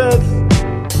Memphis,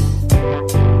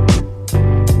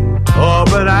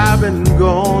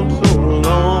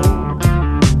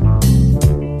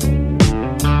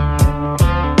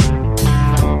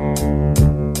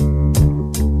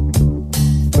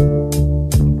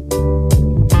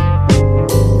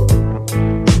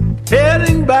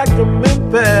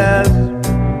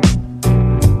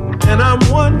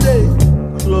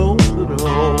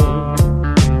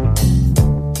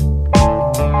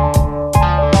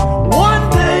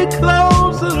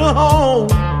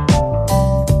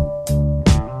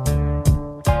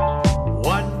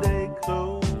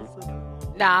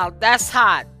 that's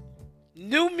hot.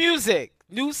 New music,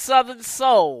 new Southern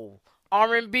soul,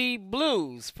 R&B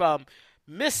blues from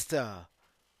Mr.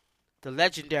 the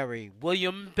legendary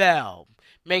William Bell.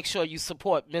 Make sure you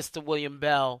support Mr. William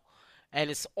Bell, and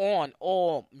it's on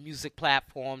all music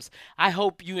platforms. I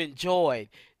hope you enjoyed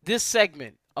this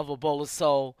segment of A Bowl of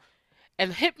Soul.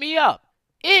 And hit me up.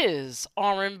 Is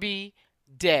R&B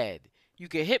dead? You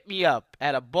can hit me up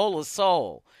at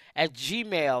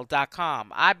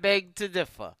abowlofsoul@gmail.com. I beg to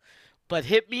differ, but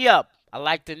hit me up. I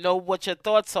like to know what your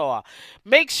thoughts are.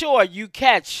 Make sure you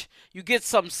get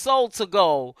some soul to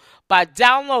go by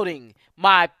downloading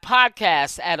my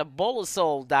podcast at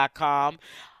abowlofsoul.com.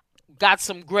 Got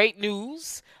some great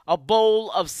news. A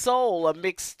Bowl of Soul, a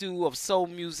mixed stew of soul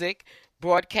music,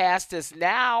 broadcast is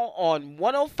now on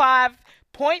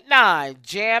 105.9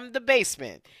 Jam the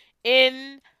Basement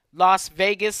in Las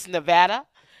Vegas, Nevada.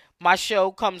 My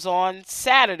show comes on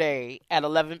Saturday at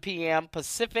 11 p.m.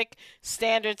 Pacific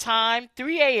Standard Time,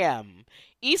 3 a.m.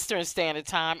 Eastern Standard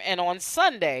Time, and on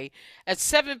Sunday at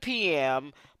 7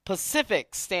 p.m.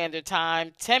 Pacific Standard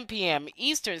Time, 10 p.m.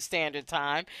 Eastern Standard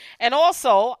Time. And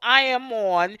also, I am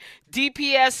on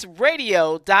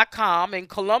dpsradio.com in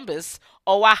Columbus,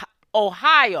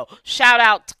 Ohio. Shout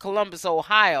out to Columbus,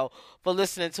 Ohio for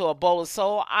listening to A Bowl of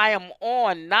Soul. I am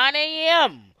on 9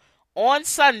 a.m. on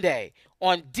Sunday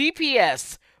on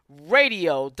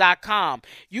dpsradio.com.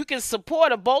 You can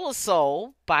support A Bowl of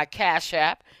Soul by Cash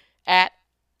App at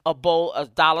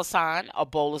 $, A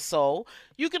Bowl of Soul.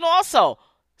 You can also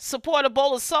support A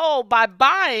Bowl of Soul by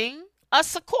buying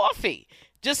us a coffee.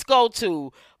 Just go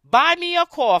to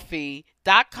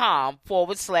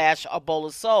buymeacoffee.com/A Bowl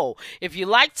of Soul. If you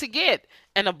like to get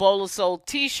an A Bowl of Soul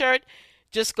t-shirt,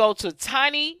 just go to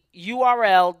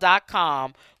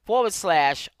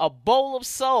tinyurl.com/A Bowl of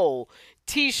Soul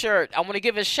t-shirt. I want to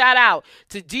give a shout out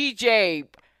to DJ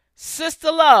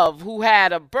Sister Love, who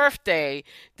had a birthday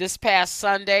this past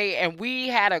Sunday, and we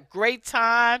had a great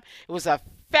time. It was a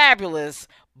fabulous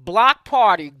block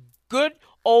party, good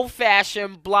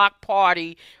old-fashioned block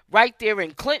party right there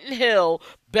in Clinton Hill,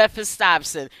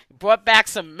 Bedford-Stuyvesant. Brought back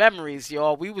some memories,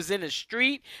 y'all. We was in the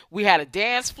street. We had a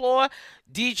dance floor.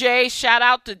 Shout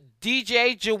out to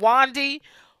DJ Jawandi.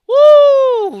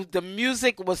 Woo! The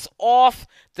music was off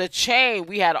the chain.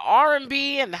 We had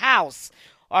R&B and house.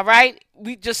 All right?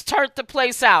 We just turned the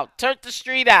place out, turned the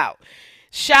street out.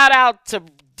 Shout out to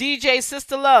DJ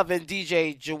Sister Love and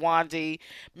DJ Jawandi.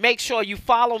 Make sure you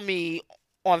follow me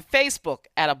on Facebook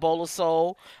at A Bowl of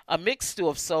Soul, a mixed stew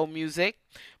of soul music.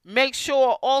 Make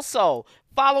sure also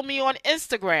follow me on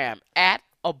Instagram at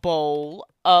A Bowl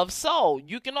of Soul.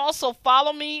 You can also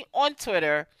follow me on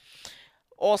Twitter.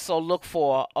 Also look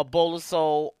for A Bowl of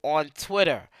Soul on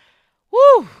Twitter.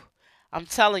 Woo! I'm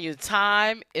telling you,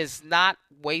 time is not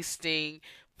wasting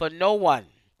for no one.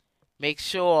 Make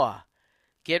sure.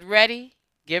 Get ready.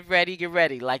 Get ready. Get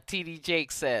ready. Like TD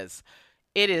Jake says.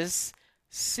 It is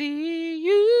see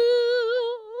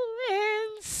you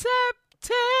in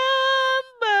September.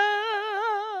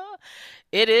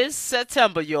 It is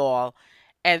September, y'all.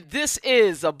 And this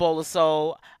is A Bowl of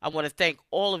Soul. I want to thank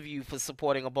all of you for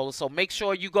supporting A Bowl of Soul. Make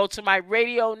sure you go to my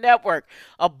radio network,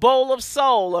 A Bowl of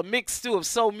Soul, a mixed stew of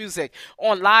soul music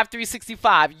on Live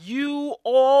 365. You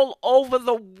all over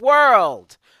the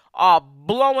world are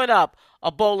blowing up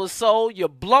A Bowl of Soul. You're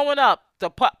blowing up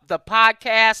the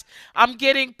podcast. I'm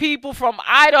getting people from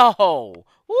Idaho,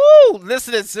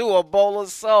 listening to A Bowl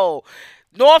of Soul.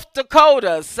 North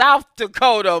Dakota, South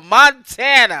Dakota,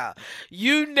 Montana,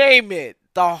 you name it.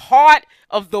 The heart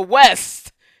of the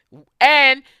West.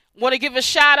 And want to give a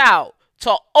shout out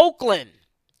to Oakland,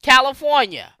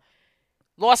 California,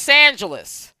 Los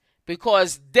Angeles,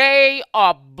 because they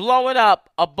are blowing up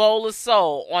A Bowl of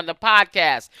Soul on the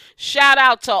podcast. Shout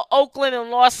out to Oakland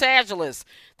and Los Angeles,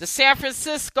 the San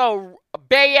Francisco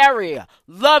Bay Area.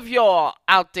 Love y'all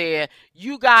out there.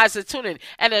 You guys are tuning.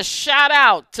 And a shout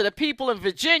out to the people in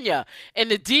Virginia, in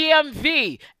the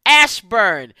DMV,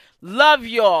 Ashburn. Love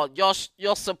y'all.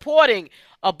 You're supporting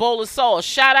A Bowl of Soul.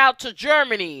 Shout out to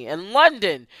Germany and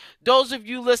London. Those of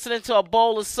you listening to A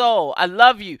Bowl of Soul, I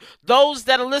love you. Those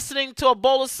that are listening to A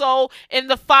Bowl of Soul in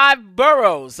the 5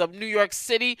 boroughs of New York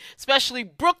City, especially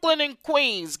Brooklyn and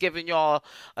Queens, giving y'all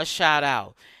a shout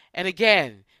out. And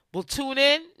again, we'll tune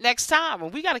in next time,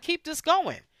 and we got to keep this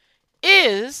going.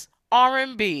 Is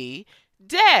R&B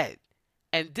dead?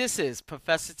 And this is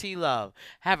Professor T. Love.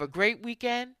 Have a great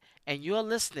weekend, and you're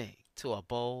listening to A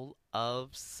Bowl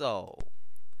of Soul.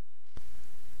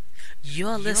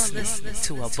 You're listening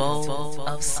to A Bowl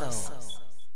of Soul.